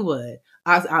absolutely would.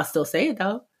 I'll still say it,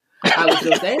 though. I would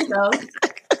still say it, though.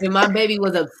 If my baby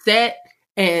was upset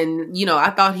and, I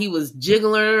thought he was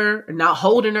jiggling her, not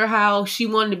holding her how she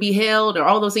wanted to be held or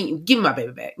all those things, give me my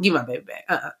baby back. Give me my baby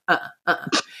back.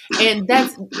 And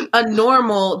that's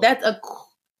a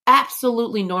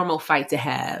absolutely normal fight to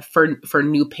have for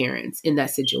new parents in that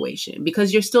situation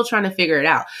because you're still trying to figure it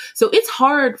out. So it's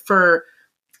hard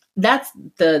that's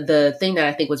the thing that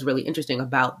I think was really interesting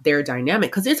about their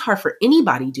dynamic because it's hard for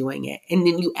anybody doing it. And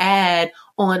then you add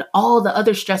on all the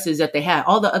other stresses that they have,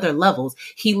 all the other levels.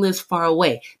 He lives far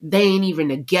away. They ain't even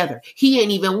together. He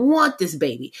ain't even want this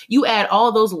baby. You add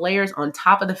all those layers on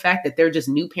top of the fact that they're just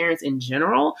new parents in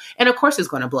general. And of course it's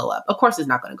going to blow up. Of course it's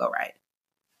not going to go right.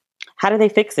 How do they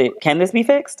fix it? Can this be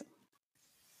fixed?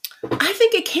 I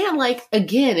think it can, like,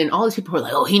 again, and all these people are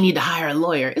like, oh, he need to hire a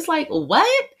lawyer. It's like,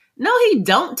 what? No, he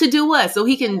don't. To do what? So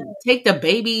he can take the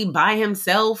baby by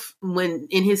himself when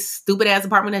in his stupid ass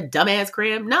apartment, a dumbass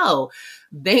crib? No,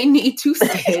 they need to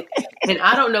sit. And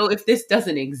I don't know if this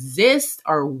doesn't exist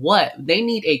or what. They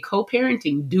need a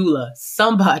co-parenting doula,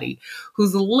 somebody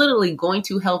who's literally going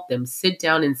to help them sit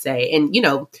down and say, and you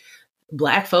know,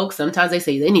 Black folks, sometimes they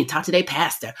say they need to talk to their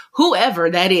pastor, whoever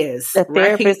that is. A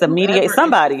therapist, right? A mediator,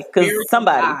 somebody, because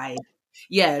somebody. Guide.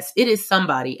 Yes, it is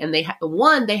somebody. And they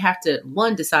have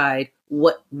to decide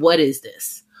what is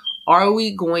this? Are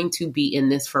we going to be in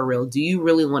this for real? Do you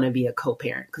really want to be a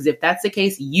co-parent? Because if that's the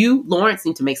case, you, Lawrence,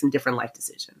 need to make some different life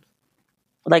decisions.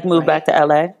 Like move back to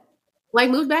LA? Like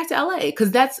move back to LA.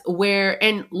 Because that's where,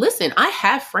 and listen, I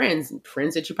have friends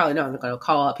that you probably know, I'm not going to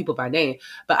call out people by name,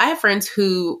 but I have friends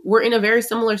who were in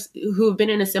who have been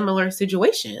in a similar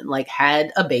situation, like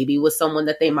had a baby with someone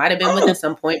that they might have been with at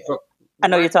some point. I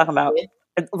know you're talking about.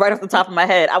 Right off the top of my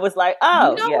head, I was like,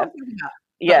 oh, you know yeah.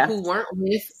 Yeah. Who weren't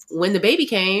with when the baby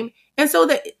came. And so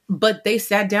but they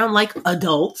sat down like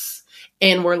adults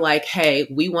and were like, hey,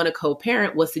 we want to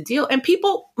co-parent. What's the deal? And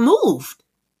people moved,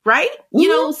 right? Mm-hmm. You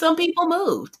know, some people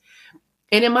moved.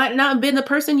 And it might not have been the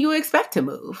person you expect to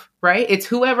move, right? It's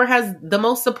whoever has the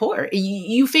most support.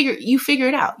 You figure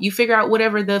it out. You figure out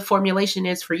whatever the formulation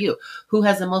is for you. Who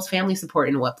has the most family support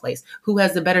in what place? Who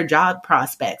has the better job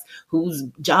prospects? Whose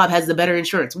job has the better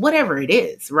insurance? Whatever it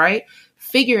is, right?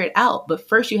 Figure it out. But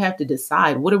first you have to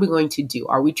decide, what are we going to do?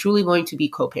 Are we truly going to be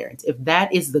co-parents? If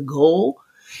that is the goal,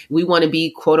 we want to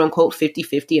be quote unquote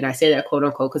 50-50. And I say that quote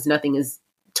unquote because nothing is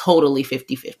totally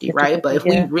 50-50, right? But if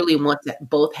we really want to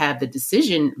both have the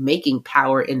decision-making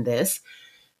power in this,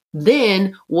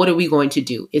 then what are we going to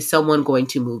do? Is someone going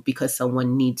to move because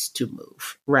someone needs to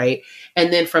move, right?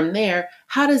 And then from there,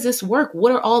 how does this work?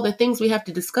 What are all the things we have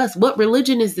to discuss? What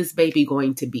religion is this baby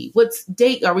going to be?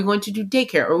 Are we going to do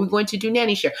daycare? Are we going to do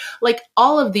nanny share? Like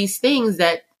all of these things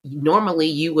that normally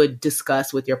you would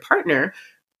discuss with your partner,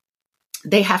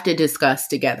 they have to discuss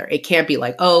together. It can't be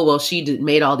like, oh, well, she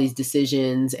made all these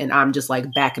decisions and I'm just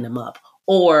like backing them up.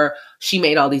 Or she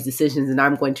made all these decisions and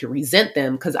I'm going to resent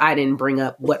them because I didn't bring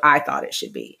up what I thought it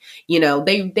should be. You know,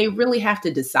 they really have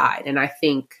to decide. And I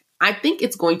think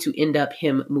it's going to end up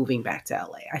him moving back to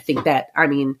LA. I think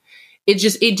it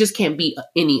just can't be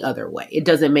any other way. It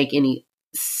doesn't make any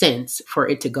sense for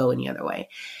it to go any other way.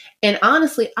 And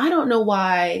honestly, I don't know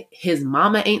why his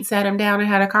mama ain't sat him down and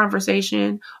had a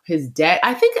conversation. His dad,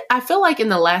 I feel like in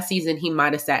the last season, he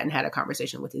might have sat and had a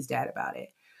conversation with his dad about it.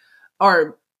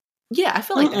 Or, yeah, I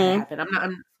feel like that happened.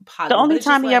 I'm positive. The only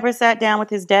time he ever sat down with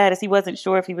his dad is he wasn't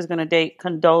sure if he was going to date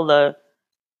Condola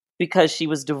because she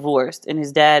was divorced. And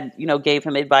his dad, gave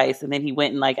him advice. And then he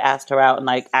went and asked her out and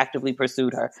actively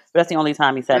pursued her. But that's the only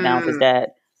time he sat down with his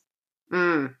dad.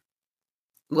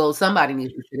 Well, somebody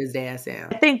needs to sit his ass down.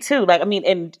 I think too,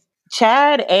 and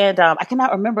Chad and I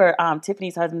cannot remember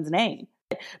Tiffany's husband's name,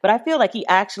 but I feel like he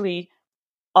actually,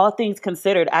 all things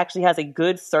considered, actually has a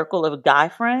good circle of guy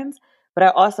friends. But I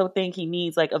also think he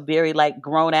needs a very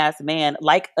grown ass man,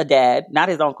 like a dad, not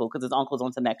his uncle, because his uncle's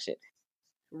on some next shit.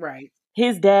 Right.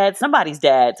 His dad, somebody's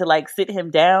dad, to sit him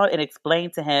down and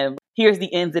explain to him, here's the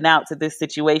ins and outs of this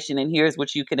situation, and here's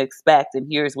what you can expect, and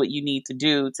here's what you need to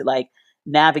do to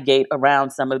navigate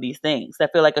around some of these things. I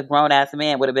feel like a grown ass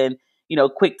man would have been,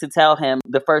 quick to tell him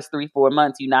the first 3-4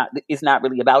 months, it's not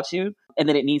really about you. And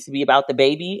then it needs to be about the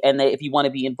baby. And that if you want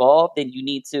to be involved, then you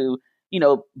need to,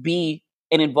 be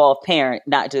an involved parent,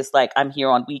 not just I'm here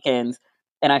on weekends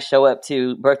and I show up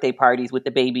to birthday parties with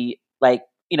the baby,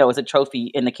 as a trophy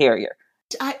in the carrier.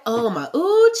 Child.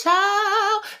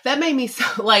 That made me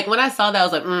so when I saw that, I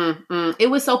was like, it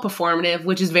was so performative,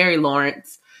 which is very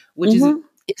Lawrence, which is,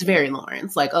 it's very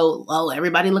Lawrence.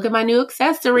 Everybody look at my new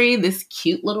accessory, this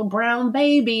cute little brown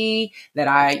baby that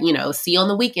I, see on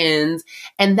the weekends.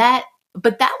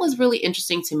 But that was really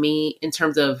interesting to me in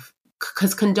terms of,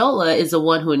 because Condola is the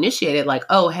one who initiated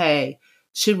oh, hey,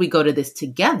 should we go to this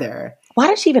together? Why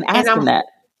did she even ask him that?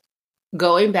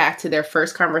 Going back to their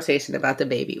first conversation about the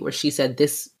baby, where she said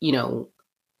this,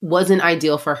 wasn't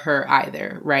ideal for her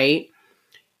either, right?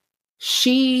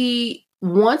 She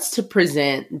wants to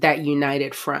present that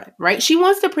united front, right? She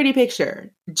wants the pretty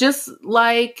picture, just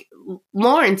like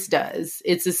Lawrence does.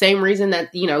 It's the same reason that,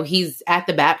 he's at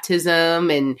the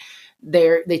baptism and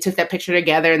they took that picture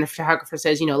together, and the photographer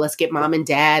says, let's get mom and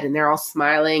dad, and they're all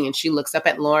smiling, and she looks up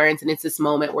at Lawrence, and it's this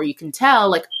moment where you can tell,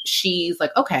 like, she's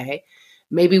like, okay,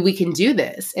 maybe we can do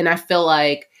this. And I feel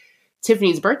like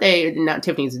Tiffany's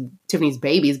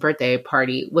baby's birthday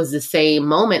party was the same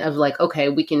moment of like, okay,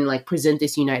 we can like present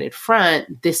this united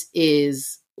front. This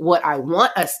is what I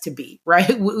want us to be, right?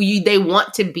 They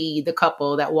want to be the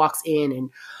couple that walks in and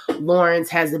Lawrence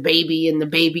has the baby in the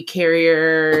baby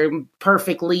carrier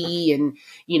perfectly. And,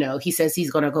 he says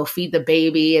he's going to go feed the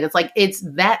baby. And it's like,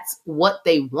 that's what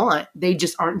they want. They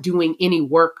just aren't doing any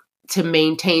work to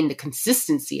maintain the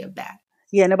consistency of that.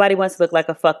 Yeah, nobody wants to look like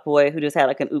a fuckboy who just had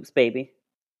like an oops baby.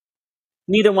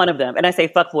 Neither one of them. And I say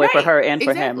fuckboy for her and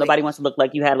for him. Nobody wants to look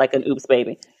like you had like an oops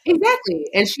baby. Exactly.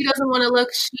 And she doesn't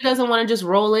want to just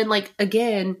roll in. Like,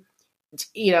 again,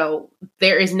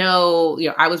 there is no,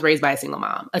 I was raised by a single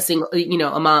mom, a single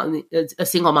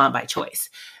mom by choice.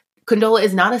 Condola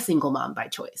is not a single mom by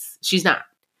choice. She's not.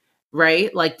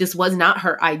 Right? Like, this was not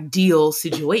her ideal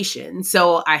situation.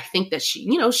 So I think that she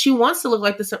wants to look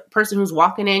like this person who's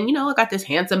walking in, I got this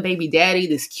handsome baby daddy,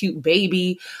 this cute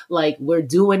baby, like, we're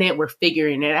doing it, we're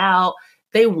figuring it out.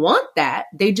 They want that.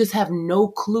 They just have no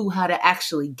clue how to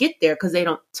actually get there because they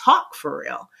don't talk for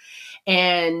real.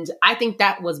 And I think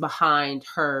that was behind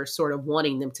her sort of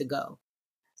wanting them to go.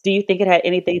 Do you think it had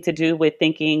anything to do with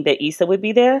thinking that Issa would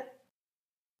be there?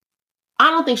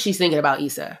 I don't think she's thinking about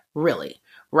Issa, really.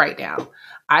 Right now,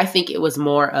 I think it was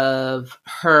more of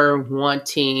her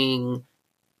wanting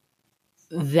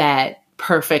that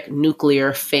perfect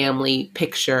nuclear family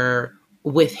picture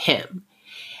with him.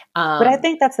 But I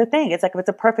think that's the thing. It's like, if it's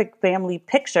a perfect family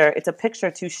picture, it's a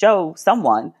picture to show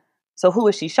someone. So who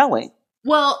is she showing?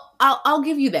 Well, I'll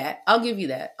give you that.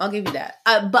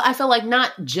 But I feel like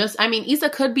not just, Issa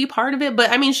could be part of it, but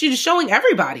she's showing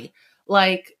everybody.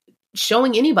 Like,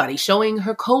 showing anybody, showing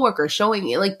her coworker,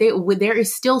 showing like there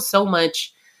is still so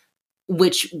much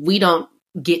which we don't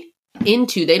get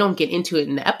into. They don't get into it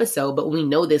in the episode, but we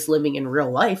know this living in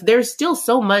real life. There's still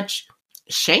so much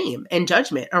shame and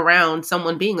judgment around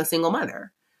someone being a single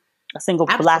mother, a single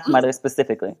Black mother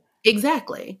specifically.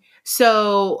 Exactly.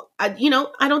 So, I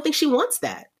don't think she wants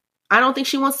that. I don't think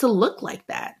she wants to look like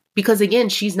that because, again,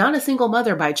 she's not a single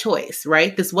mother by choice,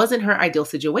 right? This wasn't her ideal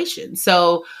situation.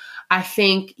 So I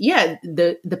think,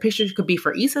 the picture could be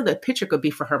for Issa. The picture could be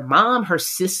for her mom, her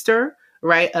sister,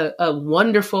 right? A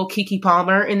wonderful Keke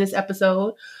Palmer in this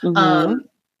episode,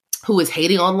 who is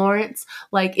hating on Lawrence.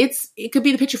 Like, it could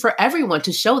be the picture for everyone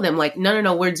to show them like,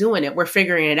 no, we're doing it. We're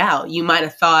figuring it out. You might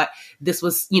have thought this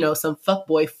was, some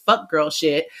fuckboy, fuck girl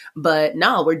shit, but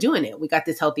no, we're doing it. We got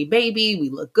this healthy baby. We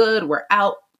look good. We're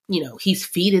out. He's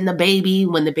feeding the baby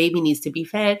when the baby needs to be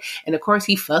fed. And of course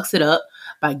he fucks it up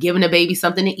by giving the baby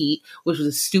something to eat, which was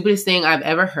the stupidest thing I've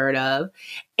ever heard of.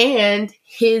 And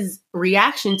his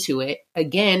reaction to it,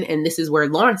 again, and this is where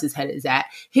Lawrence's head is at,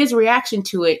 his reaction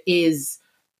to it is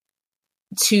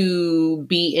to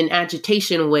be in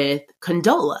agitation with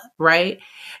Condola, right?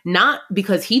 Not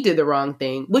because he did the wrong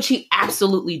thing, which he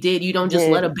absolutely did. You don't just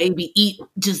let a baby eat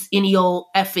just any old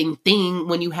effing thing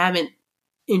when you haven't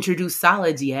introduced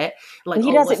solids yet. Like,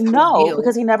 he doesn't know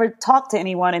because he never talked to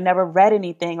anyone and never read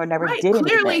anything or never did anything.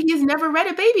 Clearly, he's never read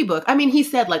a baby book. He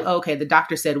said like, okay, the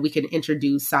doctor said we can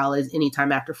introduce solids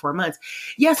anytime after 4 months.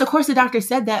 Yes, of course the doctor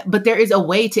said that, but there is a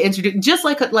way to introduce, just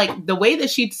like the way that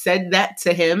she said that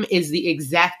to him is the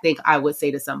exact thing I would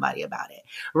say to somebody about it,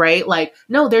 right? Like,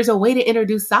 no, there's a way to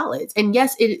introduce solids. And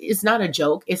yes, it's not a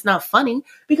joke. It's not funny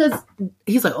because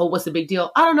he's like, oh, what's the big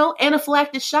deal? I don't know.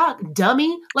 Anaphylactic shock,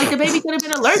 dummy. Like, the baby could have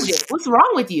been allergic. What's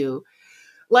wrong with you?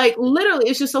 Like, literally,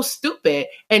 it's just so stupid.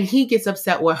 And he gets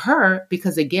upset with her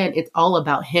because, again, it's all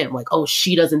about him. Like, oh,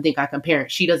 she doesn't think I can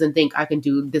parent. She doesn't think I can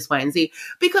do this, Y, and Z.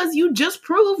 Because you just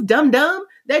proved, dumb,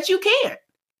 that you can't.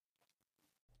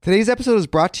 Today's episode is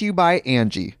brought to you by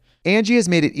Angie. Angie has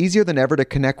made it easier than ever to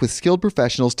connect with skilled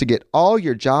professionals to get all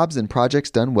your jobs and projects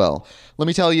done well. Let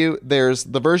me tell you, there's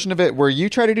the version of it where you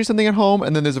try to do something at home,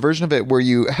 and then there's a version of it where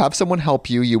you have someone help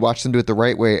you, you watch them do it the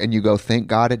right way, and you go, thank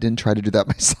God I didn't try to do that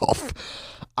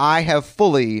myself. I have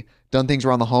fully done things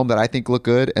around the home that I think look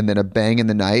good, and then a bang in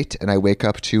the night, and I wake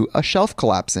up to a shelf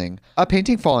collapsing, a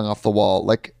painting falling off the wall.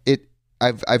 Like,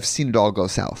 I've seen it all go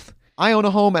south. I own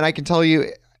a home, and I can tell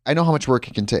you, I know how much work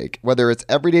it can take. Whether it's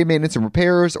everyday maintenance and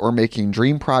repairs or making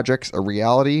dream projects a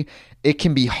reality, it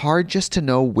can be hard just to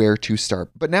know where to start.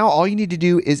 But now all you need to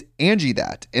do is Angie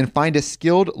that and find a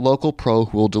skilled local pro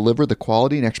who will deliver the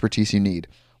quality and expertise you need.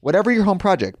 Whatever your home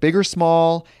project, big or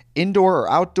small, indoor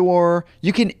or outdoor.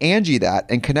 You can Angie that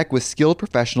and connect with skilled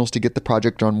professionals to get the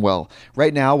project done well.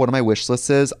 Right now, one of my wish lists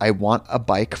is I want a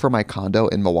bike for my condo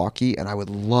in Milwaukee, and I would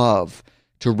love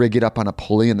to rig it up on a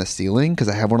pulley in the ceiling because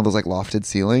I have one of those like lofted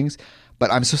ceilings,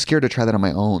 but I'm so scared to try that on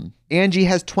my own. Angie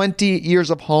has 20 years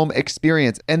of home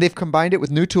experience, and they've combined it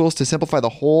with new tools to simplify the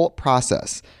whole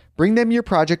process. Bring them your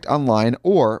project online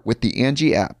or with the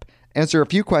Angie app. Answer a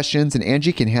few questions and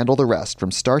Angie can handle the rest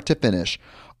from start to finish,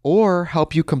 or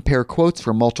help you compare quotes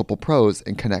from multiple pros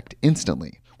and connect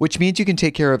instantly, which means you can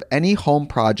take care of any home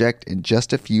project in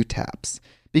just a few taps.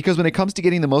 Because when it comes to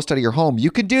getting the most out of your home, you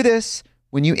can do this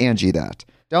when you Angie that.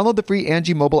 Download the free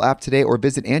Angie mobile app today or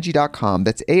visit Angie.com.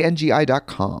 That's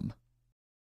ANGI.com.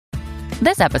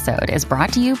 This episode is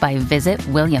brought to you by Visit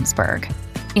Williamsburg.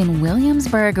 In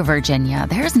Williamsburg, Virginia,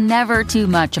 there's never too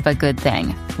much of a good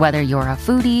thing. Whether you're a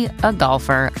foodie, a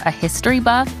golfer, a history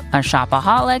buff, a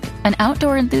shopaholic, an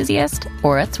outdoor enthusiast,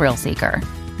 or a thrill seeker,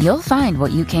 you'll find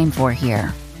what you came for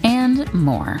here and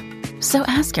more. So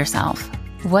ask yourself,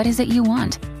 what is it you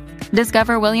want?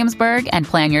 Discover Williamsburg and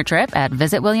plan your trip at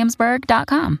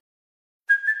visitwilliamsburg.com.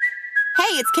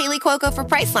 Hey, it's Kaylee Cuoco for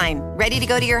Priceline. Ready to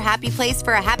go to your happy place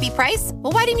for a happy price?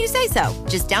 Well, why didn't you say so?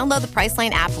 Just download the Priceline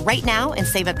app right now and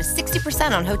save up to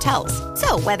 60% on hotels.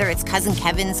 So whether it's Cousin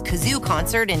Kevin's Kazoo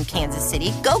Concert in Kansas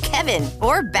City, go Kevin,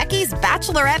 or Becky's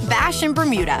Bachelorette Bash in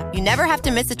Bermuda, you never have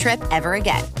to miss a trip ever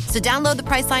again. So download the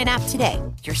Priceline app today.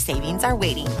 Your savings are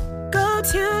waiting. Go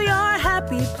to your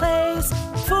happy place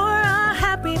for a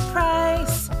happy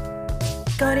price.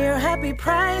 Go to your happy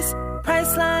price,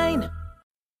 Priceline.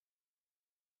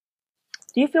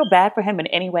 Do you feel bad for him in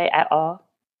any way at all?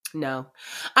 No.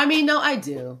 I mean, no, I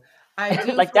do. I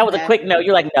do. Like, that was a quick no.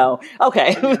 You're like, no.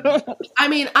 Okay. I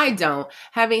mean, I don't.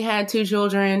 Having had 2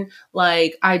 children,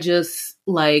 like, I just,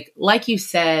 like you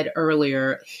said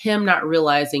earlier, him not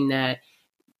realizing that,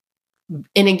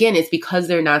 and again, it's because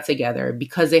they're not together,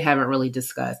 because they haven't really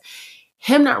discussed.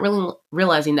 Him not really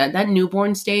realizing that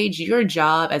newborn stage, your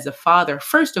job as a father,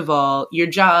 first of all, your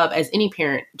job as any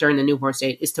parent during the newborn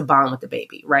stage is to bond with the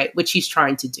baby, right? Which he's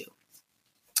trying to do.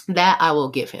 That I will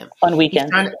give him. On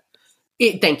weekends.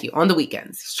 Thank you. On the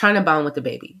weekends. He's trying to bond with the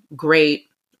baby. Great.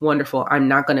 Wonderful. I'm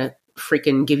not going to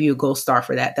freaking give you a gold star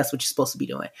for that. That's what you're supposed to be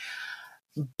doing.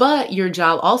 But your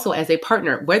job also as a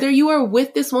partner, whether you are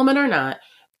with this woman or not,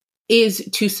 is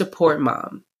to support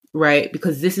mom. Right?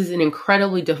 Because this is an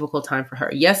incredibly difficult time for her.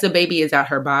 Yes, the baby is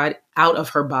out of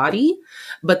her body,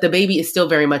 but the baby is still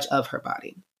very much of her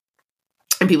body.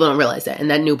 And people don't realize that in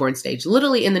that newborn stage.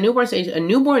 Literally in the newborn stage, a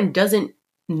newborn doesn't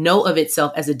know of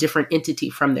itself as a different entity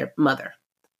from their mother.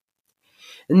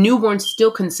 The newborn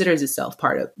still considers itself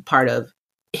part of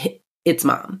its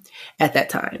mom at that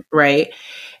time, right?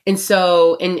 And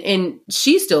so, and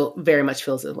she still very much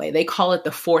feels this way. They call it the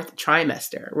 4th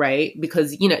trimester, right?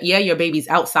 Because, your baby's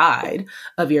outside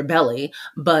of your belly,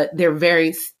 but they're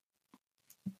very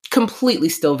completely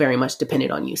still very much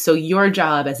dependent on you. So your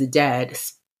job as a dad,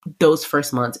 those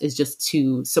first months, is just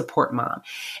to support mom.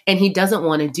 And he doesn't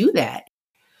want to do that.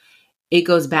 It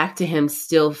goes back to him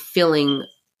still feeling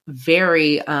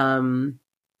very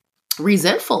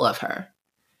resentful of her.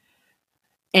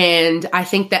 And I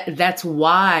think that that's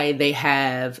why they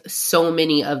have so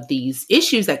many of these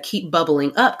issues that keep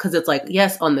bubbling up. Because it's like,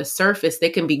 yes, on the surface, they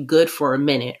can be good for a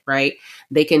minute, right?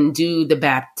 They can do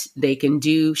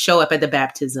show up at the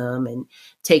baptism and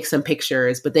take some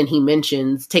pictures. But then he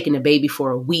mentions taking a baby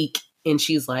for a week. And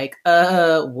she's like,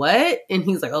 what? And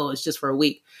he's like, oh, it's just for a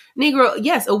week. Negro,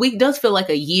 yes, a week does feel like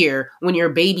a year when your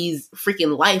baby's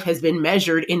freaking life has been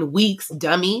measured in weeks,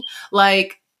 dummy.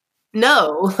 Like,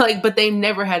 no, but they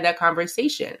never had that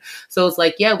conversation. So it's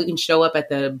like, yeah, we can show up at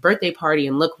the birthday party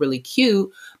and look really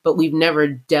cute, but we've never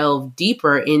delved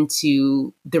deeper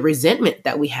into the resentment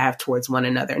that we have towards one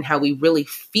another and how we really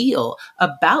feel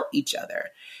about each other.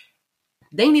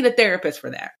 They need a therapist for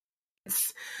that.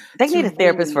 They need a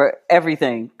therapist for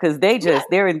everything because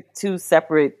they're in two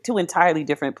entirely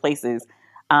different places.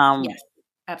 Yes,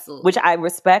 absolutely. Which I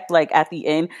respect, like at the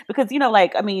end, because,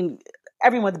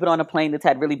 everyone's been on a plane that's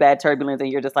had really bad turbulence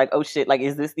and you're just like, oh shit, like,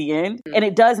 is this the end? Mm-hmm. And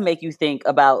it does make you think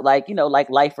about like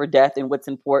life or death and what's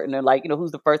important and like, who's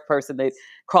the first person that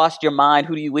crossed your mind?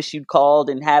 Who do you wish you'd called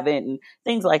and haven't, and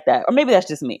things like that. Or maybe that's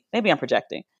just me. Maybe I'm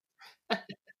projecting.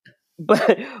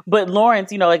 But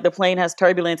Lawrence, like the plane has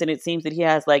turbulence and it seems that he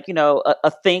has like,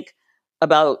 a think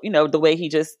about, the way he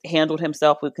just handled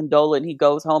himself with Condola, and he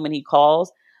goes home and he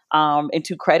calls. And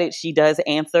to credit, she does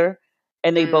answer.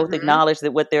 And they both acknowledge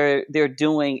that what they're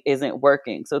doing isn't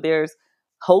working. So there's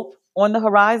hope on the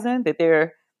horizon that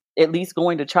they're at least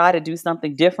going to try to do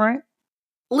something different.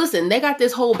 Listen, they got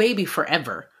this whole baby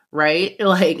forever, right?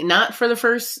 Like not for the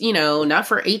first, not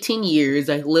for 18 years,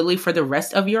 like literally for the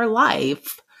rest of your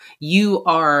life, you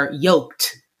are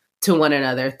yoked to one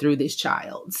another through this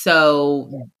child.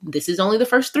 So this is only the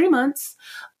first 3 months.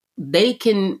 They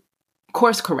can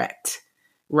course correct,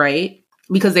 right?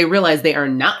 Because they realize they are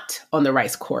not on the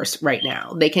right course right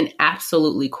now. They can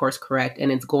absolutely course correct.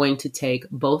 And it's going to take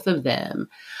both of them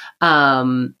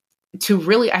to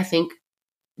really, I think,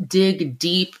 dig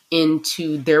deep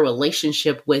into their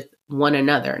relationship with one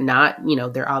another. Not,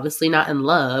 they're obviously not in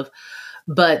love,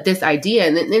 but this idea,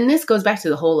 and this goes back to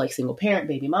the whole like single parent,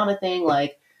 baby mama thing.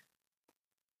 Like,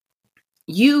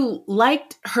 you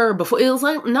liked her before. It was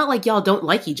like, not like y'all don't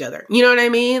like each other. You know what I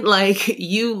mean? Like,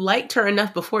 you liked her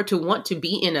enough before to want to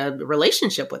be in a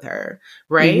relationship with her,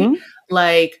 right? Mm-hmm.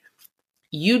 Like,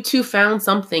 you two found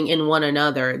something in one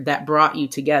another that brought you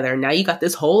together. Now you got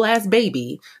this whole ass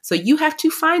baby. So you have to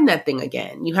find that thing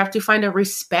again. You have to find a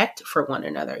respect for one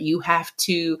another. You have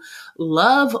to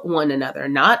love one another,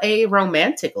 not a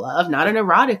romantic love, not an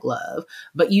erotic love,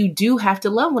 but you do have to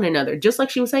love one another. Just like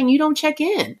she was saying, you don't check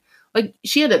in. Like,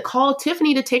 she had to call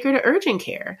Tiffany to take her to urgent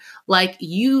care. Like,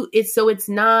 it's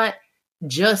not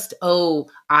just, oh,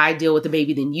 I deal with the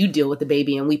baby, then you deal with the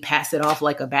baby, and we pass it off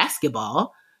like a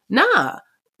basketball. Nah,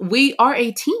 we are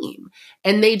a team,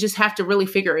 and they just have to really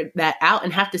figure that out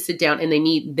and have to sit down, and they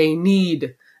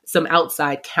need some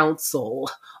outside counsel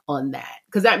on that.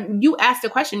 Because you asked a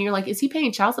question, you're like, is he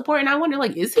paying child support? And I wonder,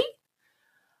 like, is he?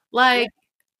 Like,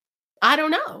 I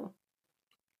don't know.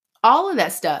 All of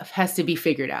that stuff has to be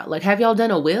figured out. Like, have y'all done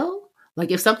a will?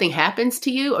 Like, if something happens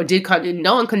to you, or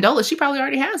knowing Condola, she probably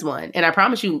already has one. And I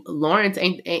promise you, Lawrence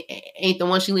ain't the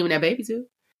one she leaving that baby to.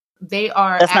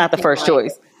 That's not the first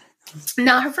choice.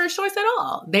 Not her first choice at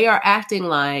all. They are acting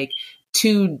like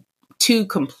two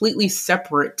completely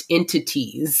separate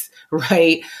entities,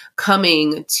 right?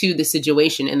 Coming to the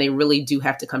situation, and they really do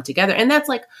have to come together. And that's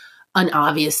like an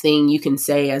obvious thing you can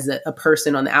say as a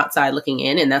person on the outside looking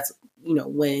in. And that's,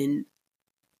 when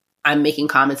I'm making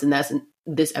comments in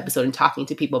this episode and talking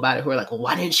to people about it who are like, well,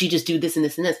 why didn't she just do this and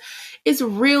this and this? It's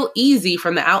real easy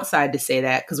from the outside to say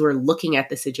that because we're looking at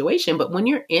the situation. But when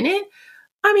you're in it,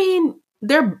 I mean,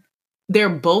 they're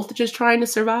both just trying to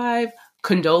survive.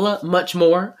 Condola much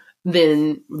more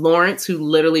than Lawrence, who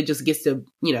literally just gets to,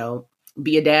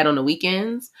 be a dad on the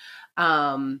weekends.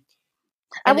 I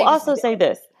will also say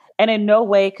this. And in no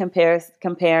way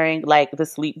comparing like the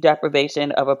sleep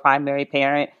deprivation of a primary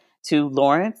parent to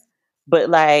Lawrence. But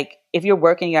like, if you're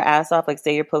working your ass off, like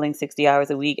say you're pulling 60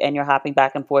 hours a week and you're hopping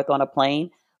back and forth on a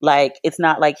plane, like it's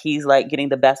not like he's like getting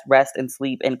the best rest and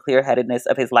sleep and clear-headedness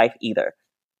of his life either.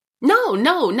 No,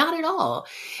 not at all.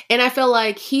 And I feel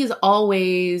like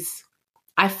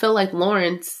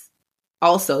Lawrence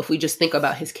also, if we just think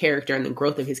about his character and the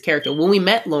growth of his character, when we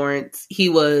met Lawrence, he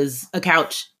was a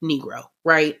couch Negro,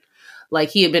 right? Like,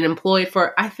 he had been employed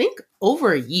for, I think,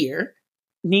 over a year.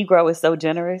 Negro is so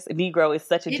generous. Negro is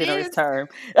such a generous term.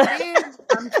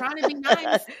 I'm trying to be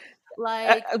nice.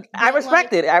 Like, I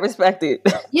respect it. I respect it.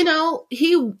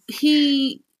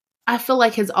 He I feel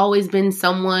like has always been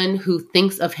someone who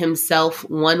thinks of himself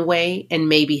one way, and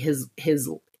maybe his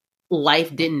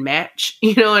life didn't match.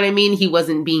 You know what I mean? He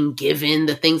wasn't being given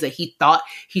the things that he thought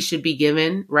he should be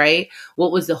given, right?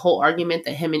 What was the whole argument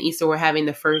that him and Issa were having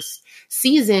the first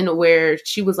season, where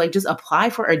she was like, just apply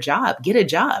for a job, get a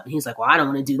job. And he's like, well, I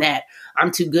don't want to do that.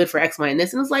 I'm too good for X, Y, and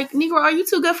this. And it was like, Negro, are you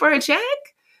too good for a check?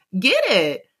 Get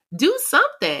it. Do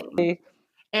something.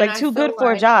 Like, too good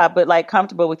for a job, but like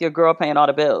comfortable with your girl paying all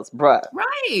the bills, bruh.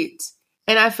 Right.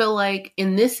 And I feel like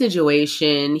in this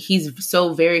situation, he's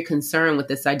so very concerned with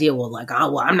this idea. Well, like,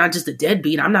 oh, well, I'm not just a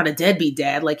deadbeat. I'm not a deadbeat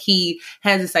dad. Like, he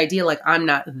has this idea, like, I'm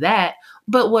not that.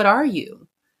 But what are you?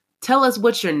 Tell us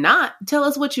what you're not. Tell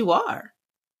us what you are.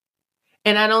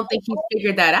 And I don't think he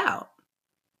figured that out.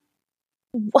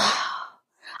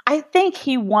 I think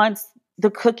he wants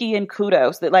the cookie and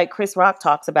kudos that like Chris Rock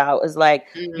talks about, is like,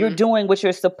 you're doing what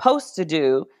you're supposed to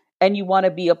do. And you want to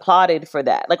be applauded for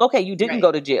that. Like, okay, you didn't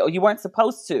go to jail. You weren't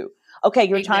supposed to. Okay,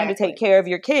 you're trying to take care of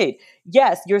your kid.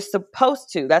 Yes, you're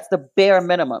supposed to. That's the bare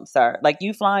minimum, sir. Like,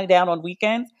 you flying down on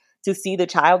weekends to see the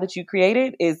child that you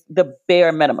created is the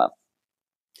bare minimum.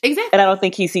 Exactly. And I don't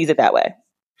think he sees it that way.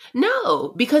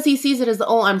 No, because he sees it as,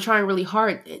 oh, I'm trying really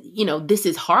hard. This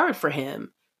is hard for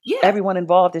him. Yeah. Everyone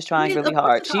involved is trying really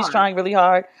hard. She's trying really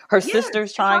hard. Her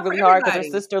sister's trying really hard because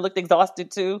her sister looked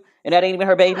exhausted too. And that ain't even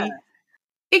her baby. Yeah.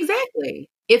 Exactly.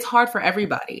 It's hard for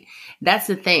everybody. That's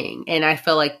the thing. And I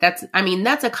feel like that's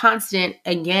a constant,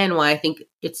 again, why I think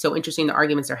it's so interesting the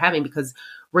arguments they're having, because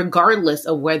regardless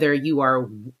of whether you are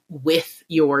with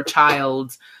your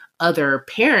child's other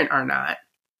parent or not,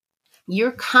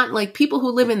 like people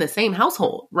who live in the same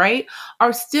household, right,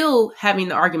 are still having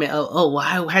the argument of, oh,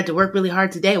 well, I had to work really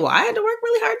hard today. Well, I had to work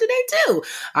really hard today too.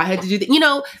 I had to do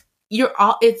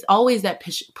that. It's always that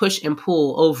push and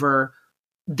pull over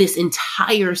this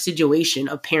entire situation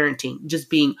of parenting just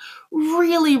being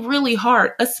really, really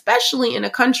hard, especially in a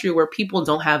country where people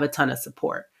don't have a ton of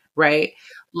support, right?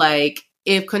 Like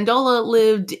if Condola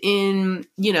lived in,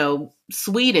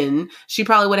 Sweden, she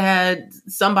probably would have had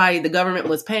somebody the government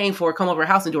was paying for come over her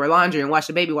house and do her laundry and watch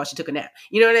the baby while she took a nap.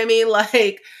 You know what I mean?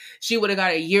 Like she would have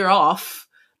got a year off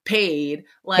paid.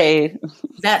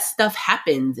 That stuff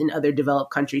happens in other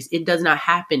developed countries. It does not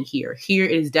happen here. Here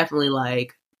it is definitely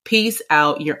like, peace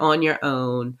out. You're on your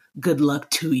own. Good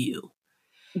luck to you.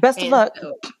 Best of luck.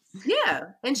 Yeah.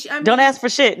 And don't ask for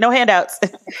shit. No handouts.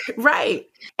 Right.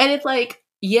 And it's like,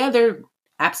 yeah, they're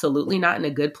absolutely not in a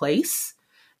good place,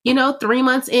 3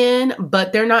 months in,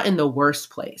 but they're not in the worst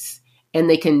place. And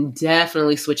they can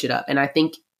definitely switch it up. And I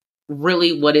think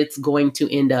really what it's going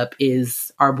to end up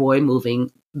is our boy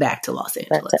moving back to Los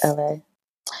Angeles. Back to LA.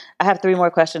 I have 3 more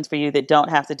questions for you that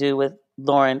don't have to do with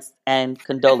Lawrence and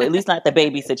Condola, at least not the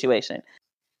baby situation.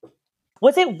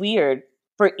 Was it weird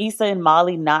for Issa and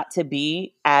Molly not to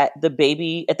be at the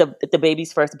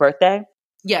baby's first birthday?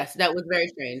 Yes, that was very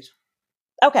strange.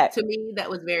 Okay. To me, that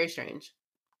was very strange.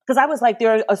 Because I was like,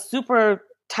 they're a super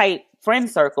tight friend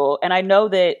circle. And I know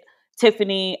that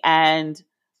Tiffany and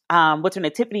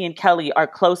Tiffany and Kelly are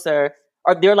closer,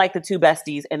 or they're like the 2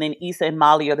 besties. And then Issa and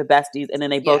Molly are the besties. And then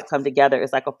they both come together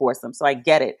as like a foursome. So I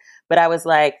get it. But I was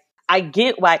like, I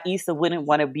get why Issa wouldn't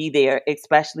want to be there,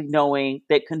 especially knowing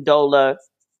that Condola,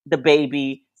 the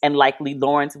baby, and likely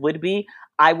Lawrence would be.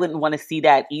 I wouldn't want to see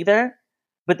that either.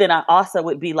 But then I also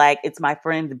would be like, it's my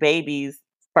friend's baby's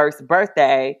first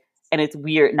birthday, and it's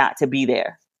weird not to be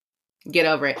there. Get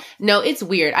over it. No, it's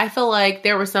weird. I feel like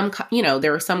there were some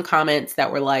comments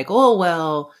that were like, oh,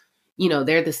 well,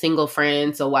 they're the single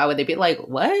friends, so why would they be like,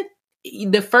 what?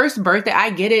 The first birthday, I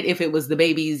get it if it was the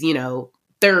baby's,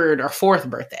 3rd or 4th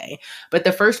birthday, but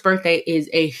the first birthday is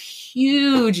a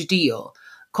huge deal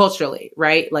culturally,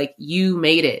 right? Like you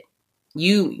made it,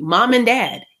 mom and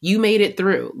dad, you made it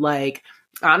through. Like,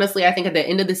 honestly, I think at the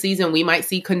end of the season, we might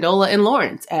see Condola and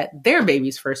Lawrence at their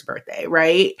baby's first birthday,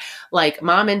 right? Like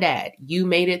mom and dad, you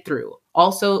made it through.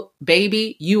 Also,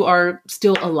 baby, you are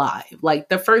still alive. Like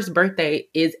the first birthday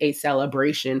is a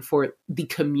celebration for the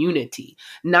community,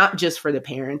 not just for the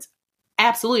parents.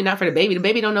 Absolutely not for the baby. The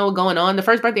baby don't know what's going on. The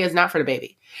first birthday is not for the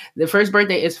baby. The first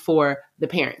birthday is for the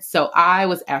parents. So I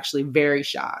was actually very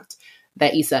shocked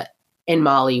that Issa and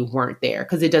Molly weren't there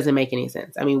because it doesn't make any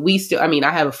sense. I mean, I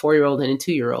have a 4-year-old and a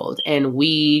 2-year-old, and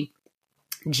we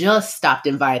just stopped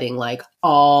inviting like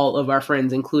all of our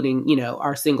friends, including,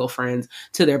 our single friends,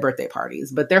 to their birthday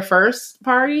parties. But their first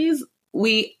parties,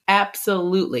 we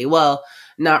absolutely, well,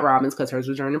 not Robin's because hers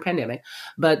was during the pandemic,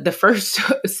 but the first,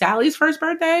 Sally's first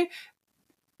birthday,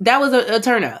 that was a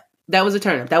turn up. That was a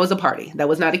turn up. That was a party. That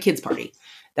was not a kid's party.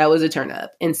 That was a turn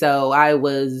up. And so I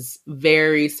was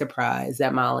very surprised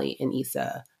that Molly and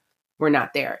Issa were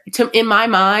not there. In my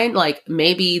mind, like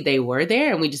maybe they were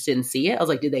there and we just didn't see it. I was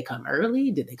like, did they come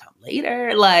early? Did they come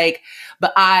later? Like,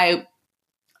 but I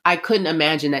couldn't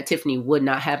imagine that Tiffany would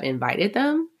not have invited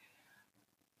them.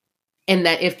 And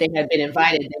that if they had been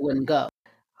invited, they wouldn't go.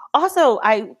 Also,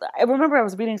 I remember I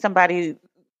was reading somebody,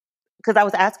 because I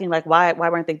was asking like, why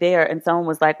weren't they there? And someone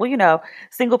was like, well,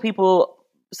 single people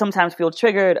sometimes feel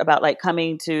triggered about like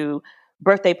coming to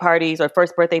birthday parties or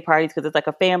first birthday parties because it's like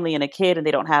a family and a kid and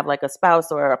they don't have like a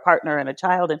spouse or a partner and a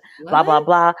child and blah, blah,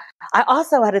 blah. I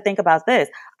also had to think about this.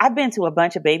 I've been to a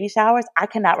bunch of baby showers. I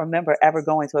cannot remember ever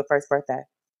going to a first birthday.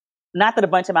 Not that a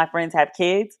bunch of my friends have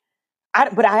kids,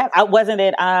 but I wasn't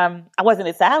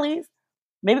at Sally's.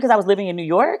 Maybe because I was living in New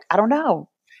York. I don't know.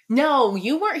 No,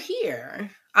 you weren't here.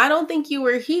 I don't think you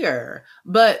were here,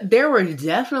 but there were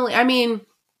definitely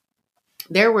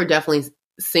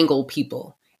single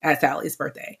people at Sally's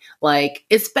birthday. Like,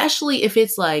 especially if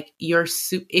it's like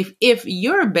if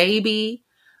your baby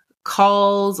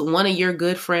calls one of your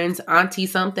good friends auntie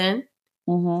something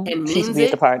and means she should be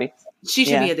at the party. She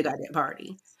should be at the goddamn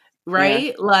party.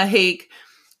 Right? Yeah. Like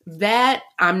that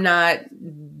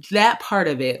part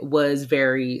of it was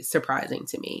very surprising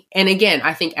to me. And again,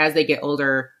 I think as they get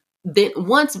older, then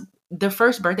once the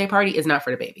first birthday party is not for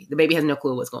the baby. The baby has no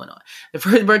clue what's going on. The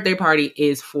first birthday party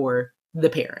is for the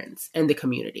parents and the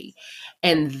community.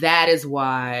 And that is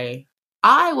why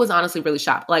I was honestly really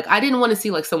shocked. Like, I didn't want to see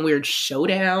like some weird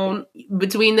showdown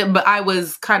between them, but I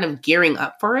was kind of gearing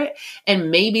up for it.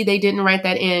 And maybe they didn't write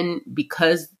that in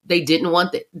because they didn't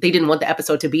want the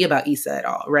episode to be about Issa at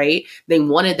all, right? They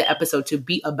wanted the episode to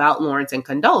be about Lawrence and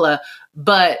Condola,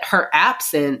 but her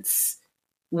absence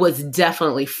was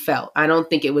definitely felt. I don't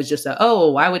think it was just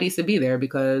why would Issa be there?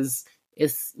 Because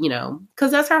it's,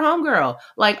 because that's her homegirl.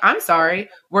 Like, I'm sorry.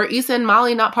 Were Issa and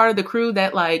Molly not part of the crew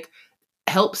that like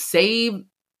help save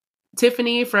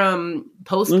Tiffany from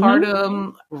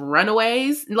postpartum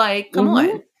runaways? Like, come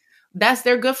on. That's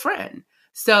their good friend.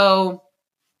 So,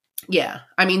 yeah.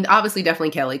 I mean, obviously,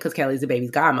 definitely Kelly, because Kelly's the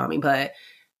baby's godmommy, but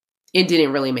it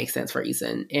didn't really make sense for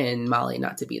Issa and Molly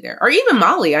not to be there. Or even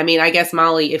Molly. I mean, I guess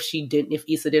Molly, if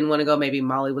Issa didn't want to go, maybe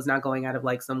Molly was not going out of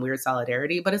like some weird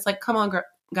solidarity. But it's like, come on,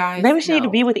 guys. Maybe she need to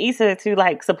be with Issa to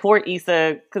like support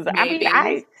Issa. Because I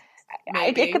mean,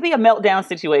 it could be a meltdown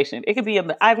situation. It could be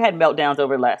I've had meltdowns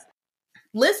over less.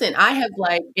 Listen, I have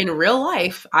like in real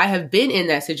life, I have been in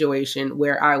that situation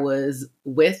where I was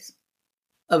with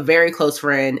a very close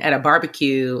friend at a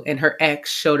barbecue and her ex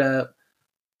showed up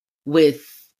with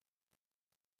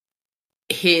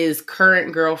his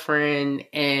current girlfriend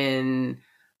and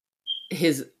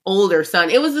his older son.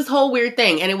 It was this whole weird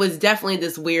thing. And it was definitely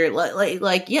this weird,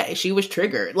 like, yeah, she was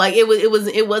triggered. Like it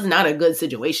was not a good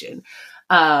situation.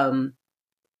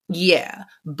 Yeah,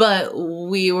 but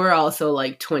we were also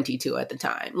like 22 at the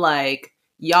time. Like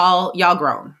y'all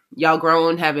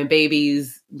grown, having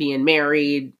babies, being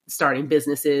married, starting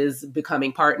businesses,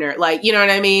 becoming partner. Like, you know what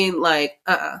I mean? Like,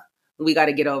 we got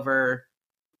to get over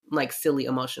like silly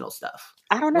emotional stuff.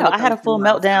 I don't know. I had a full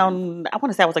meltdown. I want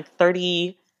to say I was like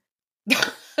 30.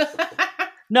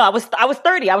 No, I was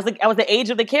 30. I was the age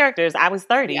of the characters. I was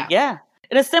 30. Yeah.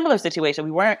 In a similar situation.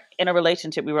 We weren't in a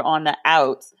relationship. We were on the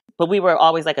outs, but we were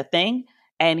always like a thing.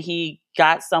 And he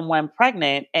got someone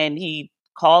pregnant and he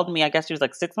called me. I guess she was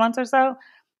like 6 months or so.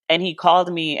 And he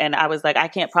called me and I was like, I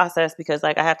can't process because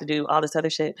like I have to do all this other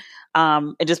shit.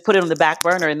 And just put it on the back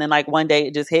burner. And then like one day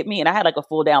it just hit me and I had like a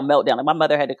full down meltdown. Like my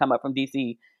mother had to come up from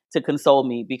DC to console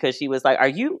me because she was like,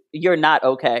 you're not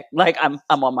okay. Like I'm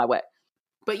on my way.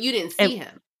 But you didn't see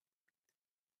him.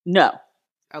 No.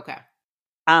 Okay.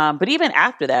 But even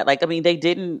after that, like, I mean, they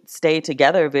didn't stay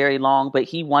together very long, but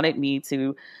he wanted me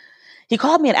to, he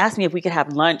called me and asked me if we could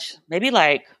have lunch, maybe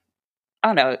like, I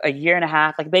don't know, a year and a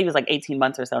half, like maybe it was like 18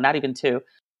 months or so, not even 2,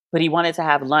 but he wanted to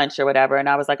have lunch or whatever. And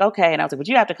I was like, okay. And I was like, would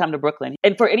you have to come to Brooklyn?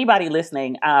 And for anybody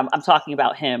listening, I'm talking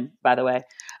about him, by the way.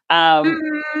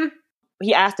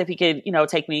 He asked if he could,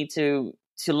 take me to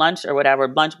lunch or whatever,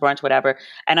 lunch, brunch, whatever.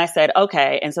 And I said,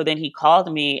 okay. And so then he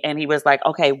called me and he was like,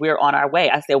 okay, we're on our way.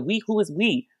 I said, who is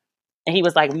we? And he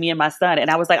was like, me and my son. And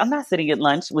I was like, I'm not sitting at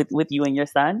lunch with you and your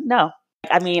son. No.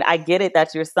 I mean, I get it.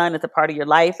 That's your son. It's a part of your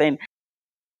life.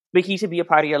 But he should be a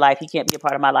part of your life. He can't be a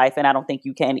part of my life. And I don't think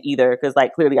you can either. Because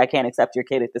like, clearly I can't accept your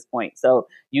kid at this point. So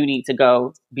you need to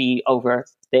go be over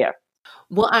there.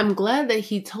 Well, I'm glad that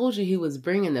he told you he was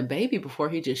bringing the baby before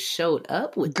he just showed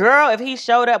up with. Girl, if he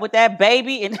showed up with that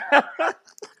baby, and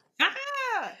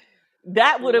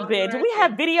that would have been. Do we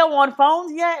have video on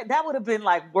phones yet? That would have been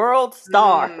like world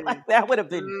star. Like that would have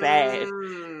been bad.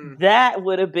 That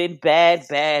would have been bad,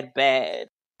 bad, bad.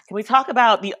 Can we talk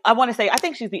about I want to say, I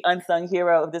think she's the unsung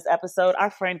hero of this episode.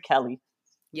 Our friend Kelly.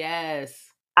 Yes.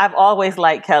 I've always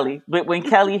liked Kelly, but when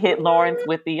Kelly hit Lawrence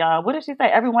with the, what did she say?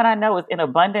 Everyone I know is in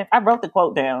abundance. I wrote the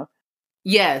quote down.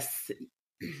 Yes.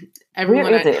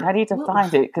 Where is it? I need to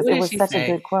find it because it was such a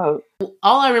good quote.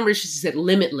 All I remember is she said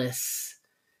limitless.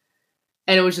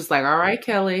 And it was just like, all right,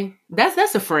 Kelly,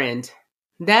 that's a friend.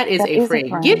 That is a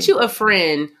friend. Get you a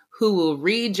friend who will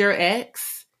read your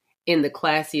ex in the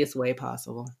classiest way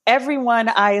possible. Everyone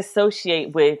I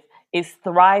associate with is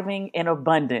thriving in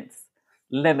abundance.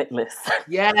 Limitless.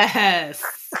 Yes.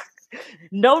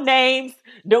 No names,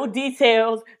 no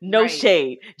details, no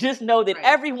shade. Just know that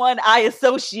everyone I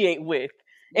associate with,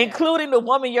 including the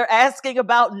woman you're asking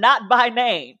about, not by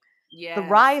name,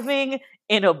 thriving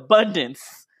in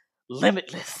abundance.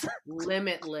 Limitless.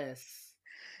 Limitless.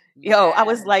 Yo, I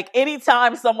was like,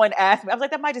 anytime someone asked me, I was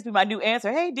like, that might just be my new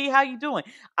answer. Hey, D, how you doing?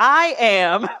 I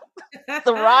am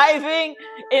thriving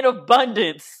in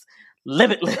abundance.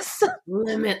 Limitless.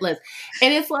 Limitless.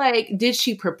 And it's like, did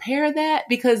she prepare that?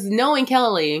 Because knowing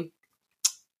Kelly,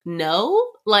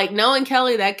 knowing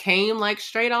Kelly, that came like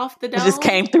straight off the dome. It just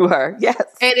came through her. Yes.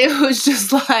 And it was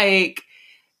just like,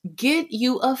 get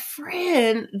you a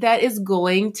friend that is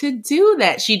going to do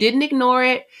that. She didn't ignore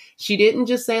it. She didn't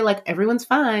just say like, everyone's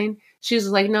fine. She was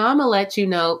like, no, I'm going to let you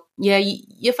know. Yeah,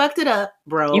 you fucked it up,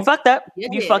 bro. You fucked up.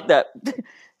 You fucked up.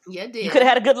 You did. You could have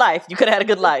had a good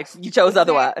life. You chose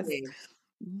otherwise.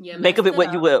 Yeah, make of it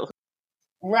what you will.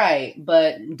 Right,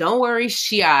 but don't worry,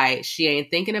 she ain't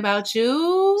thinking about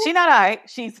you. She not all right.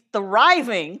 She's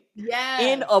thriving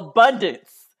in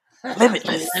abundance.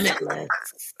 Limitless.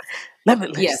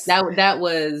 Yes, that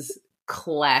was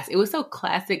class. It was so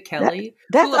classic Kelly.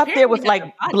 That's up there with like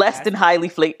blessed and highly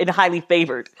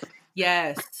favored.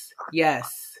 Yes.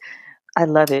 I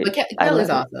love it. But Kelly's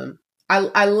awesome.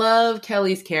 I love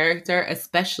Kelly's character,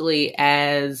 especially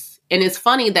as, and it's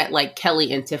funny that like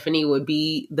Kelly and Tiffany would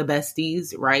be the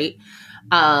besties, right?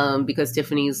 Because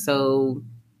Tiffany's so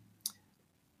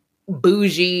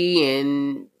bougie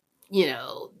and,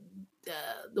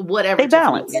 whatever. They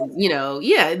balance.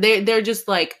 They're just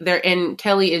like, and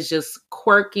Kelly is just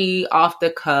quirky, off the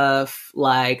cuff.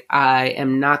 Like, I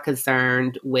am not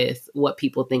concerned with what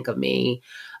people think of me.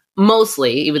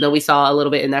 Mostly, even though we saw a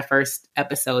little bit in that first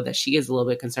episode that she is a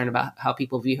little bit concerned about how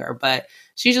people view her, but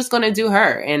she's just going to do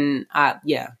her. And I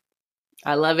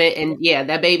love it. And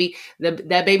that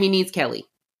baby needs Kelly.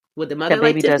 With the mother, that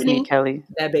baby like does Tiffany, need Kelly.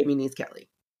 That baby needs Kelly.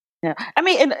 Yeah, I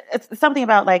mean, and it's something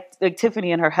about like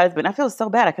Tiffany and her husband. I feel so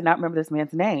bad. I could not remember this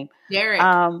man's name. Derek.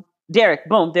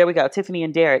 Boom. There we go. Tiffany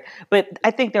and Derek. But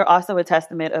I think they're also a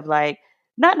testament of like,